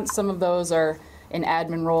response. Some of those are in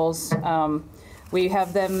admin roles. We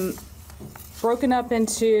have them broken up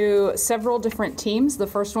into several different teams. The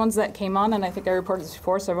first ones that came on, and I think I reported this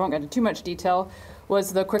before, so I won't go into too much detail,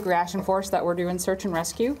 was the Quick Reaction Force that we're doing search and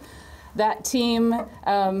rescue. That team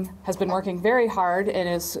has been working very hard and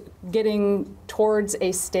is getting towards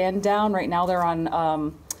a stand down. Right now they're on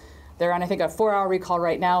I think a 4-hour recall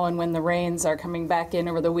right now, and when the rains are coming back in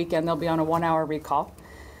over the weekend, they'll be on a 1-hour recall.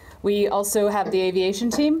 We also have the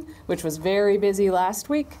aviation team, which was very busy last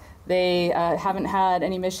week. They haven't had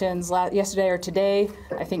any missions yesterday or today.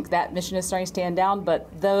 I think that mission is starting to stand down, but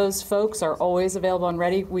those folks are always available and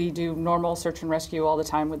ready. We do normal search and rescue all the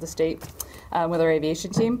time with the state, with our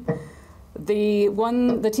aviation team.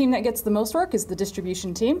 The team that gets the most work is the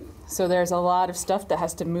distribution team. So there's a lot of stuff that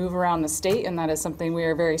has to move around the state, and that is something we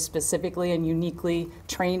are very specifically and uniquely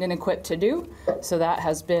trained and equipped to do. So that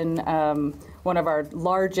has been one of our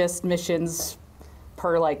largest missions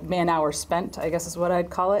per man hour spent, I guess is what I'd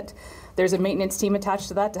call it. There's a maintenance team attached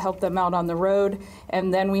to that to help them out on the road.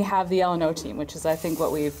 And then we have the L&O team, which is I think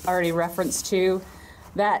what we've already referenced to.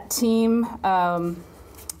 That team,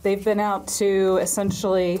 they've been out to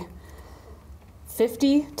essentially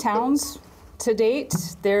 50 towns to date.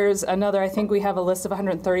 There's another, I think we have a list of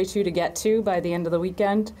 132 to get to by the end of the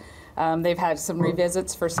weekend. They've had some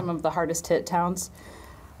revisits for some of the hardest hit towns.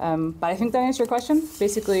 But I think that answers your question.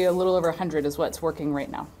 Basically, a little over 100 is what's working right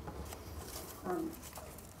now.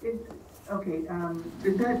 Is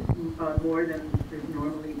that more than is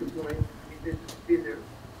normally deployed? I mean, these are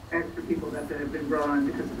extra people that have been brought on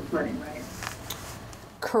because of the flooding, right?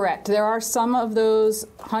 Correct. There are some of those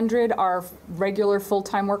 100 are regular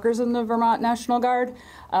full-time workers in the Vermont National Guard,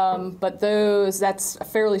 but that's a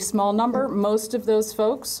fairly small number. Most of those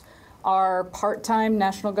folks are part-time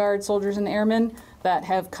National Guard soldiers and airmen that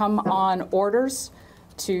have come on orders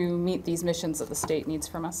to meet these missions that the state needs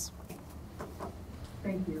from us.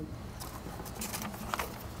 Thank you.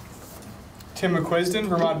 Tim McQuiston,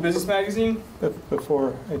 Vermont Business Magazine.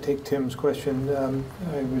 Before I take Tim's question,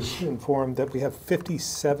 I was informed that we have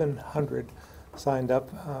 5,700 signed up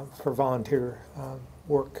for volunteer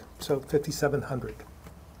work. So 5,700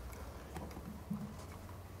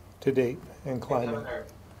 to date and climbing.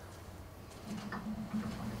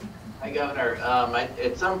 Hi, Governor.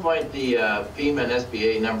 At some point, the FEMA and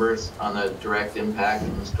SBA numbers on the direct impact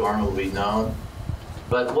of the storm will be known.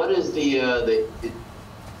 But what is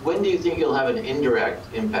when do you think you'll have an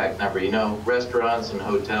indirect impact number? You know, restaurants and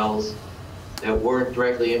hotels that weren't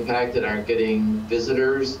directly impacted aren't getting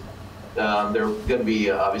visitors. There are going to be,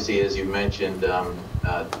 obviously, as you mentioned,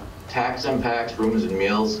 tax impacts, rooms and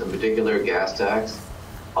meals, in particular, gas tax,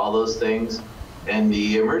 all those things. And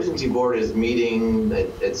the emergency board is meeting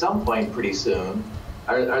at some point pretty soon.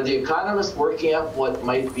 Are the economists working up what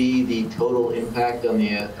might be the total impact on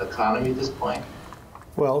the economy at this point?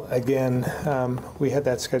 Well, again, we had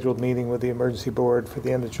that scheduled meeting with the emergency board for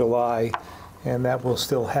the end of July, and that will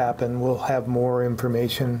still happen. We'll have more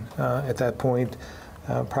information at that point,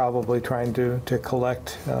 probably trying to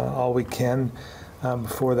collect all we can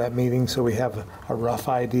before that meeting, so we have a rough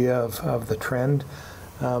idea of the trend.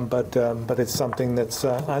 But it's something that's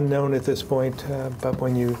unknown at this point. But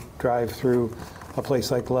when you drive through a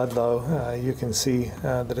place like Ludlow, you can see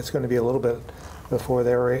that it's going to be a little bit before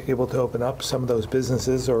they're able to open up some of those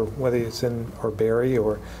businesses, or whether it's or Barrie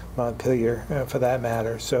or Montpelier for that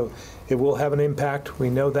matter. So it will have an impact. We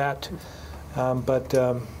know that.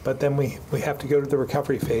 But then we have to go to the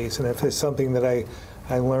recovery phase. And if there's something that I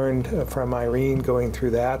learned from Irene going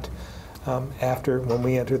through that, when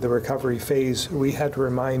we entered the recovery phase, we had to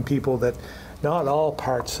remind people that not all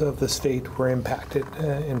parts of the state were impacted.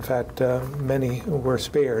 In fact, many were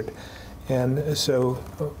spared. And so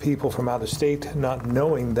people from out of state, not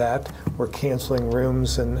knowing that, were canceling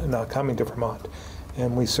rooms and not coming to Vermont.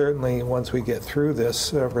 And we certainly, once we get through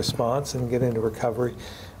this response and get into recovery,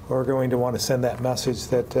 we're going to want to send that message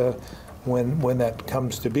that when that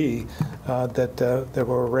comes to be, that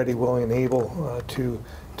we're already willing and able to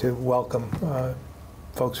welcome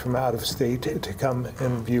folks from out of state to come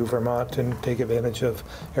and view Vermont and take advantage of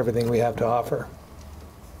everything we have to offer.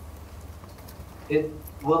 I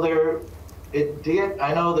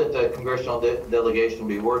know that the congressional delegation will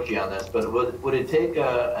be working on this, but would it take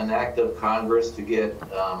an act of Congress to get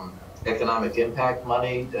economic impact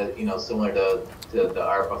money, similar to the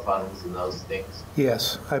ARPA funds and those things?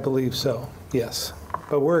 Yes, I believe so, yes.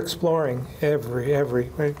 But we're exploring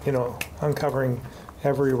uncovering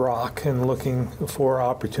every rock and looking for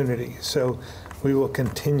opportunity. So we will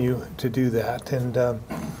continue to do that. And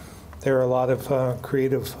there are a lot of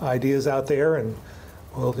creative ideas out there, and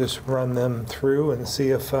we'll just run them through and see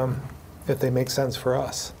if they make sense for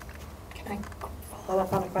us. Can I follow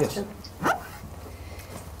up on a question? Yes.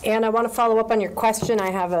 And I want to follow up on your question. I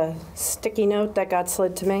have a sticky note that got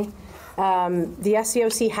slid to me. The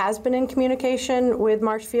SCOC has been in communication with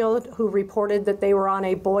Marshfield, who reported that they were on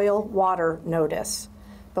a boil water notice.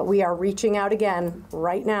 But we are reaching out again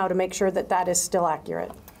right now to make sure that that is still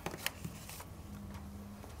accurate.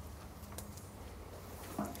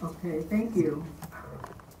 Okay, thank you.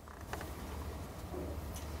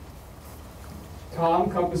 Tom,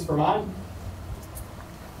 Compass Vermont.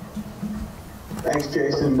 Thanks,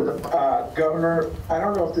 Jason. Governor, I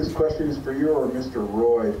don't know if this question is for you or Mr.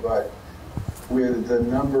 Roy, but with the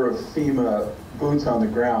number of FEMA boots on the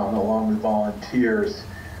ground along with volunteers,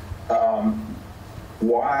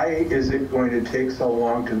 why is it going to take so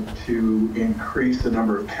long to increase the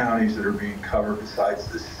number of counties that are being covered besides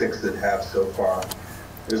the 6 that have so far?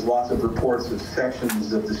 There's lots of reports of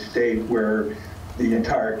sections of the state where the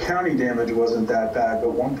entire county damage wasn't that bad,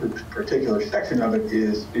 but one particular section of it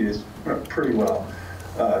is pretty well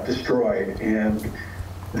destroyed. And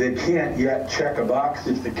they can't yet check a box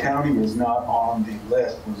if the county is not on the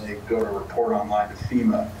list when they go to report online to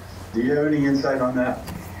FEMA. Do you have any insight on that?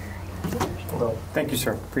 Well, thank you,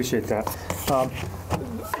 sir. Appreciate that.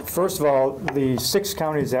 First of all, the 6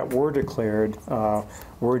 counties that were declared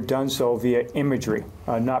were done so via imagery,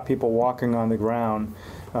 not people walking on the ground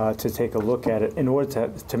to take a look at it in order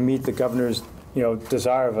to meet the governor's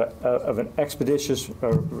desire of an expeditious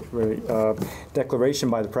declaration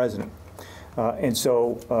by the president. And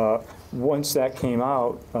so once that came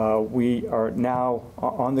out, we are now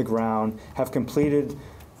on the ground, have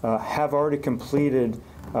already completed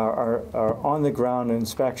our on-the-ground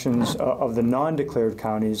inspections of the non-declared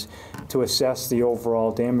counties to assess the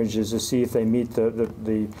overall damages to see if they meet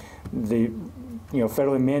the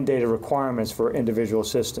federally mandated requirements for individual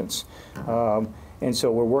assistance. And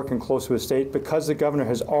so we're working closely with state. Because the governor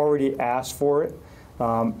has already asked for it,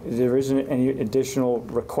 there isn't any additional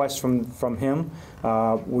requests from him.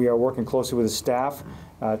 We are working closely with the staff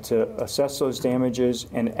to assess those damages,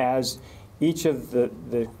 and as each of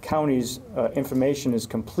the county's information is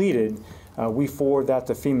completed, we forward that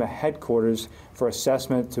to FEMA headquarters for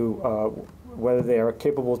assessment to whether they are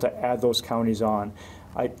capable to add those counties on.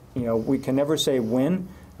 We can never say when,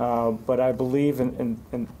 but I believe in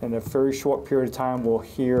a very short period of time we'll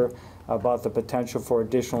hear about the potential for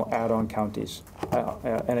additional add-on counties.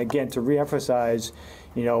 And again, to reemphasize,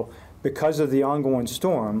 because of the ongoing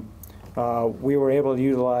storm, we were able to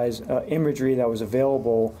utilize imagery that was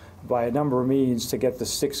available by a number of means to get the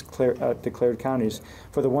 6 declared counties.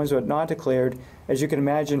 For the ones that are not declared, as you can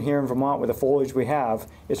imagine here in Vermont with the foliage we have,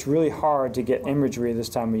 it's really hard to get imagery this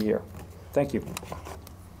time of year. Thank you.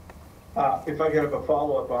 If I could have a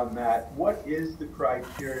follow-up on that, what is the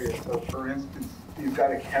criteria? So for instance, you've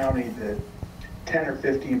got a county that 10 or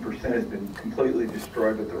 15% has been completely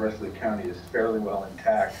destroyed, but the rest of the county is fairly well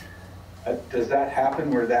intact. Does that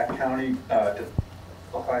happen where that county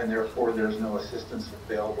and therefore there's no assistance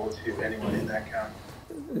available to anyone in that county?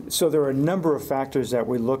 So there are a number of factors that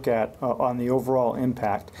we look at on the overall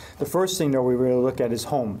impact. The first thing that we really look at is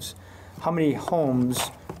homes. How many homes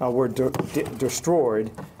were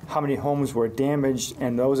destroyed? How many homes were damaged?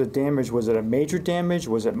 And those that damaged, was it a major damage?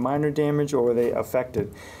 Was it minor damage? Or were they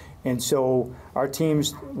affected? And so our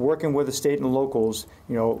teams working with the state and locals,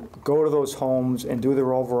 go to those homes and do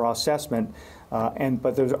their overall assessment.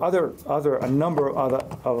 But there's a number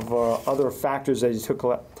of other factors that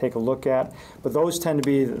you take a look at, but those tend to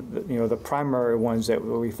be the primary ones that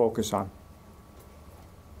we focus on.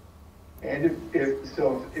 And if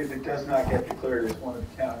it does not get declared as one of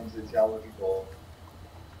the counties that's eligible.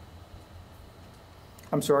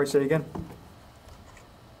 I'm sorry, say again?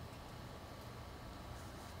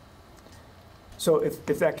 So if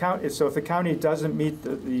the county doesn't meet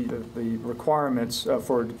the requirements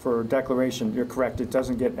for declaration, you're correct, it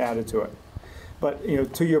doesn't get added to it. But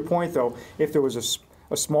to your point though, if there was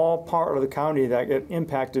a small part of the county that get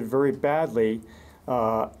impacted very badly,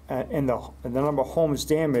 and the number of homes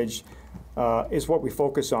damaged is what we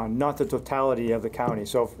focus on, not the totality of the county.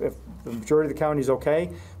 So if the majority of the county is okay,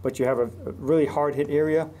 but you have a really hard hit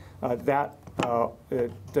area, that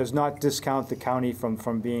it does not discount the county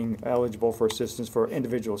from being eligible for assistance, for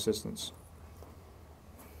individual assistance.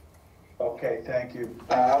 Okay, thank you.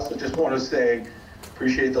 I also just want to say,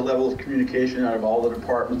 appreciate the level of communication out of all the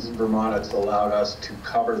departments in Vermont. It's allowed us to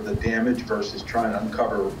cover the damage versus trying to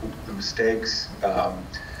uncover the mistakes,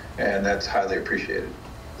 and that's highly appreciated.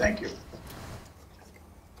 Thank you.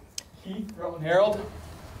 Keith, Rutland Herald.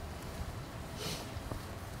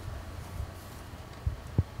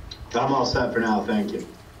 I'm all set for now, thank you.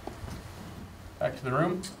 Back to the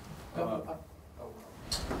room.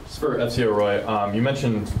 Just for FCO Roy, you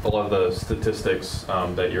mentioned a lot of the statistics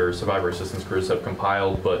that your survivor assistance crews have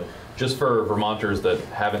compiled, but just for Vermonters that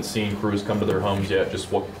haven't seen crews come to their homes yet, just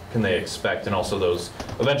what can they expect, and also those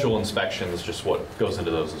eventual inspections, just what goes into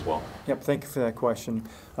those as well? Yep, thank you for that question.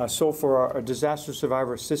 So for our disaster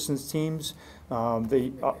survivor assistance teams,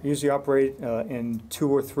 they usually operate in 2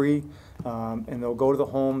 or 3, and they'll go to the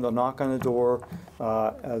home, they'll knock on the door,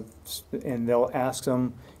 and they'll ask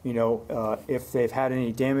them, if they've had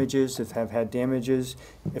any damages, if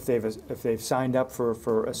they've signed up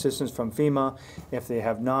for assistance from FEMA. If they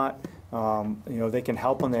have not, they can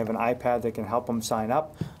help them. They have an iPad, they can help them sign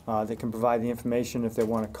up. They can provide the information if they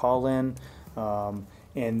want to call in,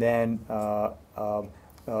 and then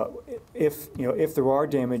if there are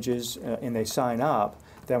damages and they sign up,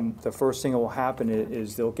 then the first thing that will happen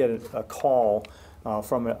is they'll get a call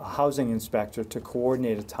from a housing inspector to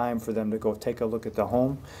coordinate a time for them to go take a look at the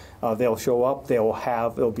home. They'll show up,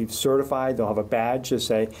 they'll be certified, they'll have a badge to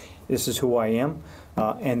say, this is who I am,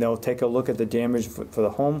 and they'll take a look at the damage for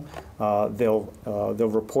the home. They'll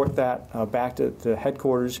report that back to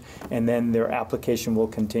headquarters, and then their application will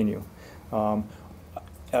continue.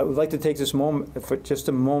 I would like to take this moment, for just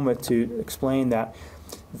a moment, to explain that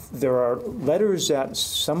there are letters that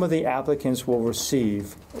some of the applicants will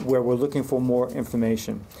receive where we're looking for more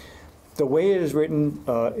information. The way it is written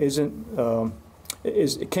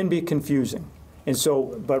it can be confusing. And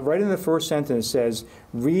so, but right in the first sentence it says,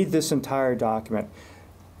 read this entire document.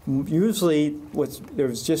 Usually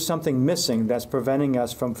there's just something missing that's preventing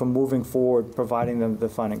us from moving forward, providing them the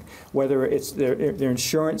funding. Whether it's their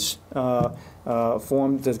insurance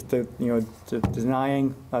form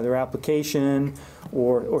denying their application,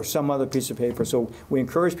 or some other piece of paper. So we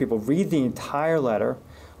encourage people, read the entire letter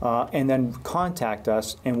and then contact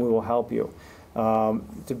us, and we will help you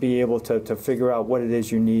to be able to figure out what it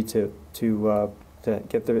is you need to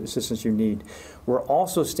get the assistance you need. We're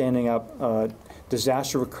also standing up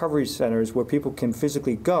disaster recovery centers where people can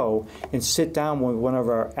physically go and sit down with one of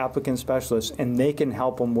our applicant specialists, and they can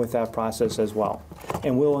help them with that process as well.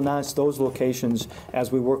 And we'll announce those locations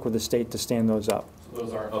as we work with the state to stand those up. So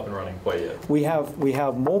those aren't up and running quite yet? We have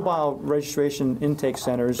mobile registration intake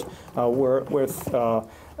centers with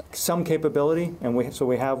some capability, and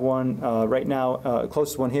we have one right now.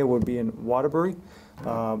 Closest one here would be in Waterbury.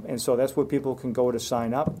 And so that's where people can go to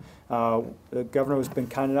sign up. The governor has been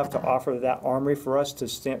kind enough to offer that armory for us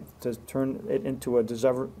to turn it into a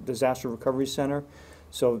disaster recovery center,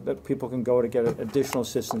 so that people can go to get additional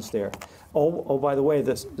assistance there. Oh, by the way,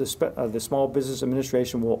 the Small Business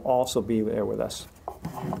Administration will also be there with us.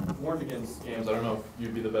 You warned against scams. I don't know if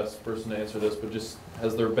you'd be the best person to answer this, but just,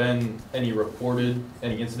 has there been any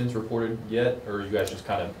incidents reported yet, or are you guys just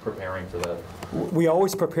kind of preparing for that? We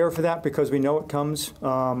always prepare for that because we know it comes.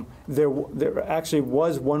 There actually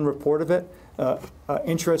was one report of it.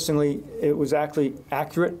 Interestingly, it was actually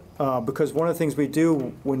accurate because one of the things we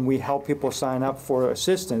do when we help people sign up for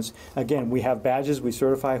assistance, again, we have badges, we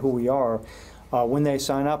certify who we are. When they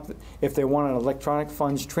sign up, if they want an electronic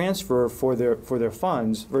funds transfer for their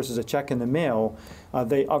funds versus a check in the mail,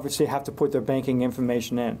 they obviously have to put their banking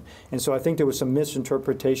information in. And so I think there was some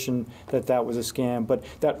misinterpretation that was a scam, but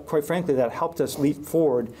that, quite frankly, that helped us leap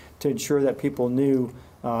forward to ensure that people knew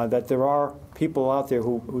that there are people out there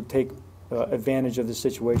who take advantage of the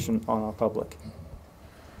situation on our public.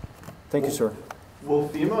 Thank you, sir. Will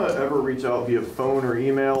FEMA ever reach out via phone or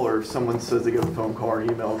email, or if someone says they get a phone call or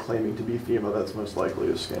email claiming to be FEMA, that's most likely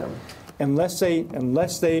a scam? Unless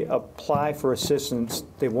they apply for assistance,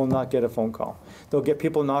 they will not get a phone call. They'll get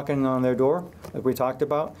people knocking on their door, like we talked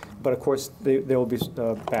about, but of course, they will be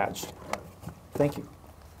badged. Thank you.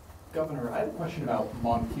 Governor, I have a question about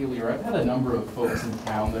Montpelier. I've had a number of folks in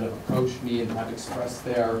town that have approached me and have expressed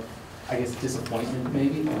their, I guess, disappointment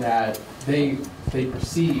maybe, that they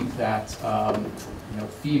perceive that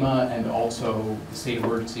FEMA and also the state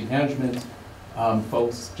emergency management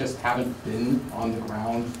folks just haven't been on the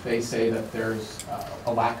ground. They say that there's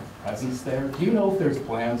a lack of presence there. Do you know if there's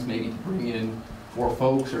plans maybe to bring in more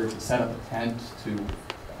folks or to set up a tent to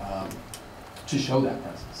show that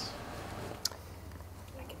presence?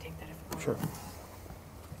 I can take that if Sure.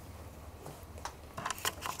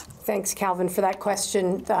 Thanks, Calvin, for that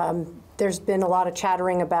question. There's been a lot of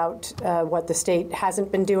chattering about what the state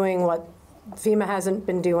hasn't been doing, what FEMA hasn't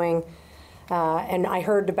been doing, and I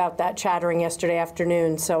heard about that chattering yesterday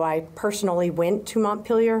afternoon, so I personally went to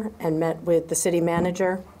Montpelier and met with the city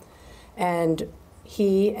manager, and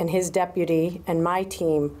he and his deputy and my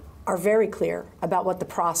team are very clear about what the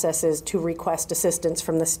process is to request assistance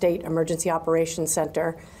from the State Emergency Operations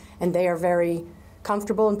Center, and they are very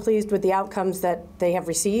comfortable and pleased with the outcomes that they have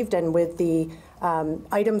received and with the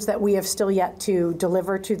items that we have still yet to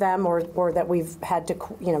deliver to them or that we've had to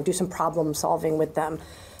do some problem solving with them.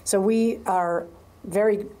 So we are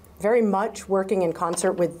very, very much working in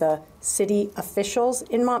concert with the city officials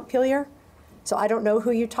in Montpelier. So I don't know who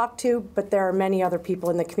you talked to, but there are many other people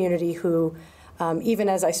in the community who, even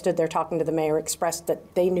as I stood there talking to the mayor, expressed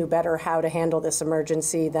that they knew better how to handle this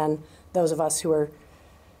emergency than those of us who are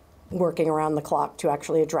working around the clock to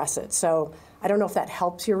actually address it. So I don't know if that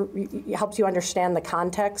helps you understand the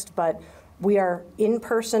context, but we are in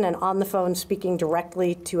person and on the phone speaking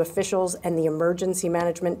directly to officials and the emergency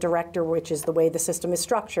management director, which is the way the system is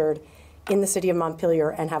structured, in the city of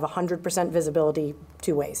Montpelier, and have 100% visibility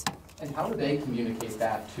 2 ways. And how do they communicate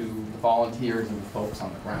that to the volunteers and the folks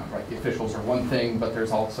on the ground, right? The officials are one thing, but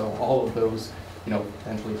there's also all of those,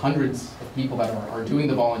 potentially hundreds of people that are doing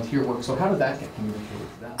the volunteer work. So how does that get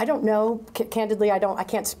communicated to them? I don't know. Candidly, I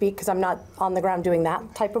can't speak because I'm not on the ground doing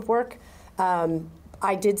that type of work.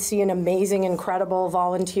 I did see an amazing, incredible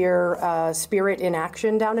volunteer spirit in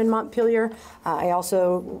action down in Montpelier. I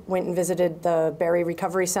also went and visited the Barry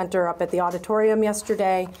Recovery Center up at the auditorium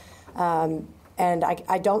yesterday. And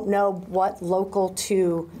I don't know what local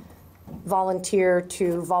to volunteer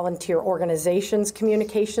organizations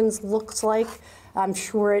communications looks like. I'm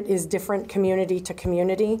sure it is different community to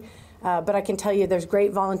community. But I can tell you there's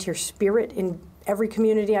great volunteer spirit in every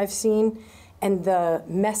community I've seen. And the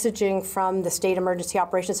messaging from the State Emergency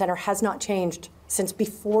Operations Center has not changed since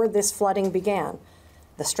before this flooding began.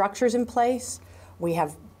 The structure's in place. We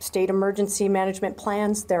have state emergency management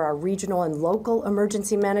plans. There are regional and local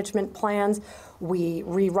emergency management plans. We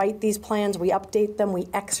rewrite these plans, we update them, we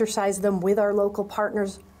exercise them with our local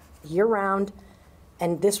partners year-round.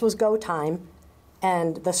 And this was go time.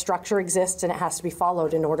 And the structure exists and it has to be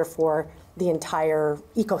followed in order for the entire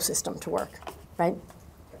ecosystem to work, right?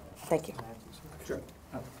 Thank you. Sure.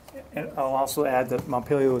 And I'll also add that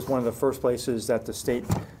Montpelier was one of the first places that the state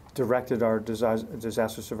directed our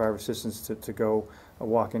disaster survivor assistance to go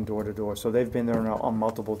walking door to door. So they've been there on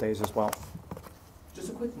multiple days as well. Just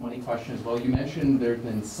a quick money question as well. You mentioned there's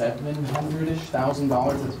been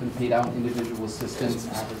 $700,000 that's been paid out in individual assistance.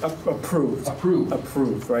 Approved.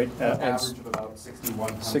 Approved, right? Average of about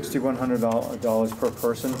 $6,100 per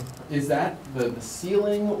person. Is that the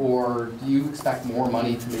ceiling, or do you expect more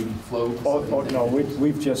money to maybe flow? No,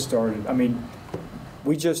 we've just started. I mean,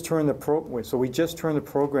 we just turned the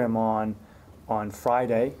program on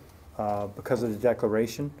Friday because of the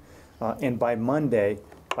declaration, and by Monday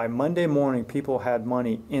morning, people had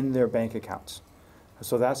money in their bank accounts.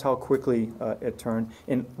 So that's how quickly it turned,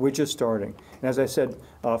 and we're just starting. And as I said,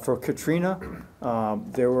 for Katrina,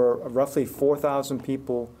 there were roughly 4,000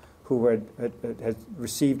 people who had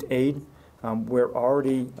received aid. We're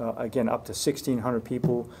already, again, up to 1,600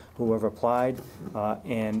 people who have applied,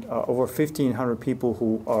 and over 1,500 people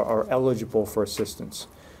who are eligible for assistance.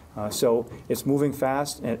 So it's moving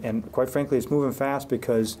fast, and quite frankly, it's moving fast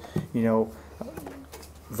because,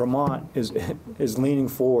 Vermont is leaning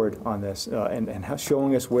forward on this and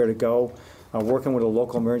showing us where to go, working with the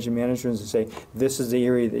local emergency managers and say, this is the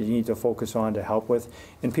area that you need to focus on to help with.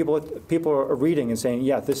 And people are reading and saying,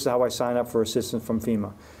 yeah, this is how I sign up for assistance from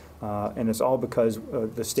FEMA. And it's all because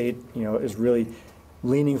the state, is really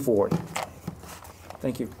leaning forward.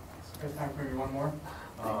 Thank you. There's time for maybe one more.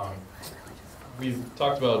 We've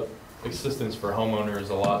talked about assistance for homeowners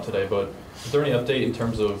a lot today, but is there any update in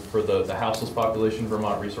terms of for the houseless population,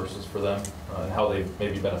 Vermont resources for them, and how they've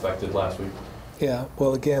maybe been affected last week? Yeah,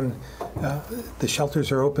 well, again, the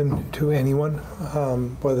shelters are open to anyone,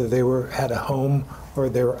 whether they had a home or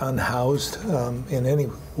they were unhoused in any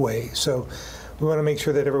way. So we want to make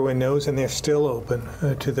sure that everyone knows, and they're still open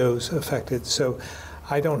to those affected. So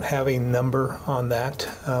I don't have a number on that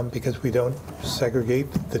because we don't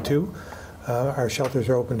segregate the two. Our shelters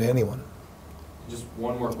are open to anyone. Just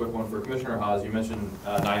one more quick one for Commissioner Haas. You mentioned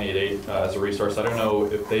 988 as a resource. I don't know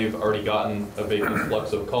if they've already gotten a big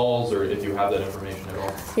influx of calls or if you have that information at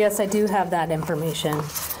all. Yes, I do have that information.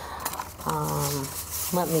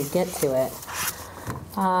 Let me get to it.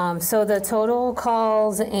 So the total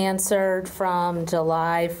calls answered from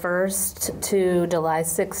July 1st to July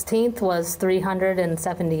 16th was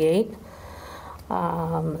 378.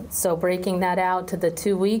 So breaking that out to the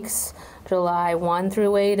 2 weeks, July 1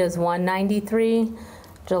 through 8 is 193.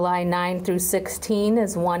 July 9 through 16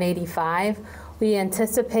 is 185. We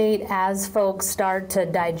anticipate as folks start to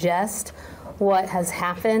digest what has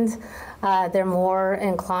happened, they're more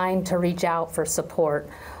inclined to reach out for support.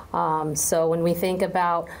 So when we think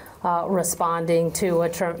about responding to a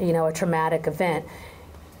traumatic event,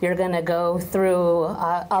 you're going to go through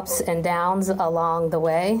ups and downs along the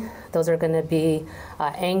way. Those are going to be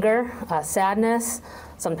anger, sadness.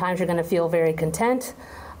 Sometimes you're going to feel very content,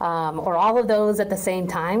 or all of those at the same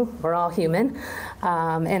time. We're all human.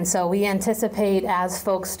 And so we anticipate as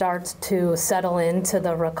folks start to settle into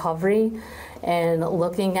the recovery and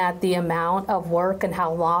looking at the amount of work and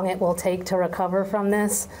how long it will take to recover from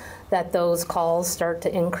this, that those calls start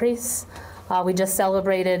to increase. We just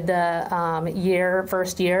celebrated the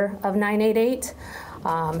first year of 988.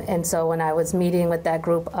 And so when I was meeting with that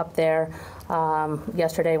group up there,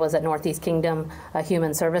 yesterday was at Northeast Kingdom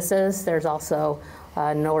Human Services. There's also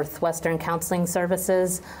Northwestern Counseling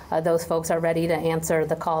Services. Those folks are ready to answer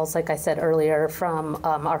the calls, like I said earlier, from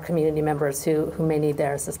our community members who may need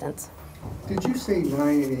their assistance. Did you say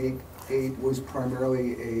 988 was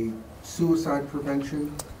primarily a suicide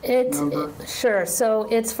prevention number? Sure, so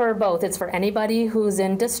it's for both. It's for anybody who's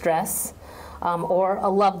in distress or a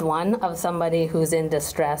loved one of somebody who's in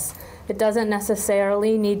distress. It doesn't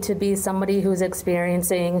necessarily need to be somebody who's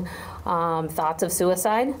experiencing thoughts of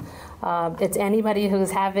suicide. It's anybody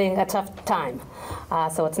who's having a tough time.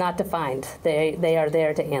 So it's not defined. They are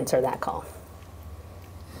there to answer that call.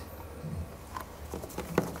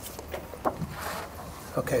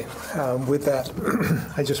 Okay, with that,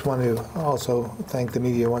 I just want to also thank the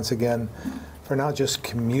media once again for not just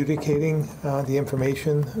communicating the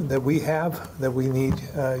information that we have, that we need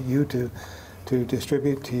you to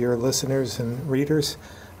distribute to your listeners and readers,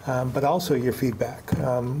 but also your feedback.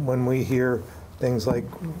 When we hear things like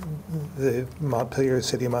the Montpelier,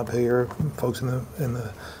 City of Montpelier, folks in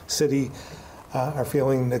the city are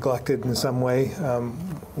feeling neglected in some way,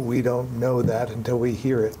 we don't know that until we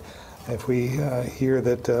hear it. If we hear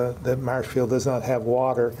that Marshfield does not have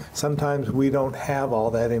water, sometimes we don't have all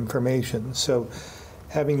that information. So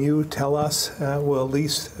having you tell us will at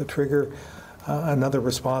least trigger another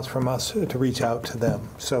response from us to reach out to them.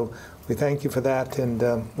 So we thank you for that, and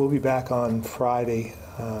we'll be back on Friday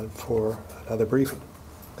for another briefing.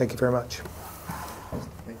 Thank you very much.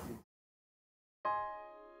 Thank you.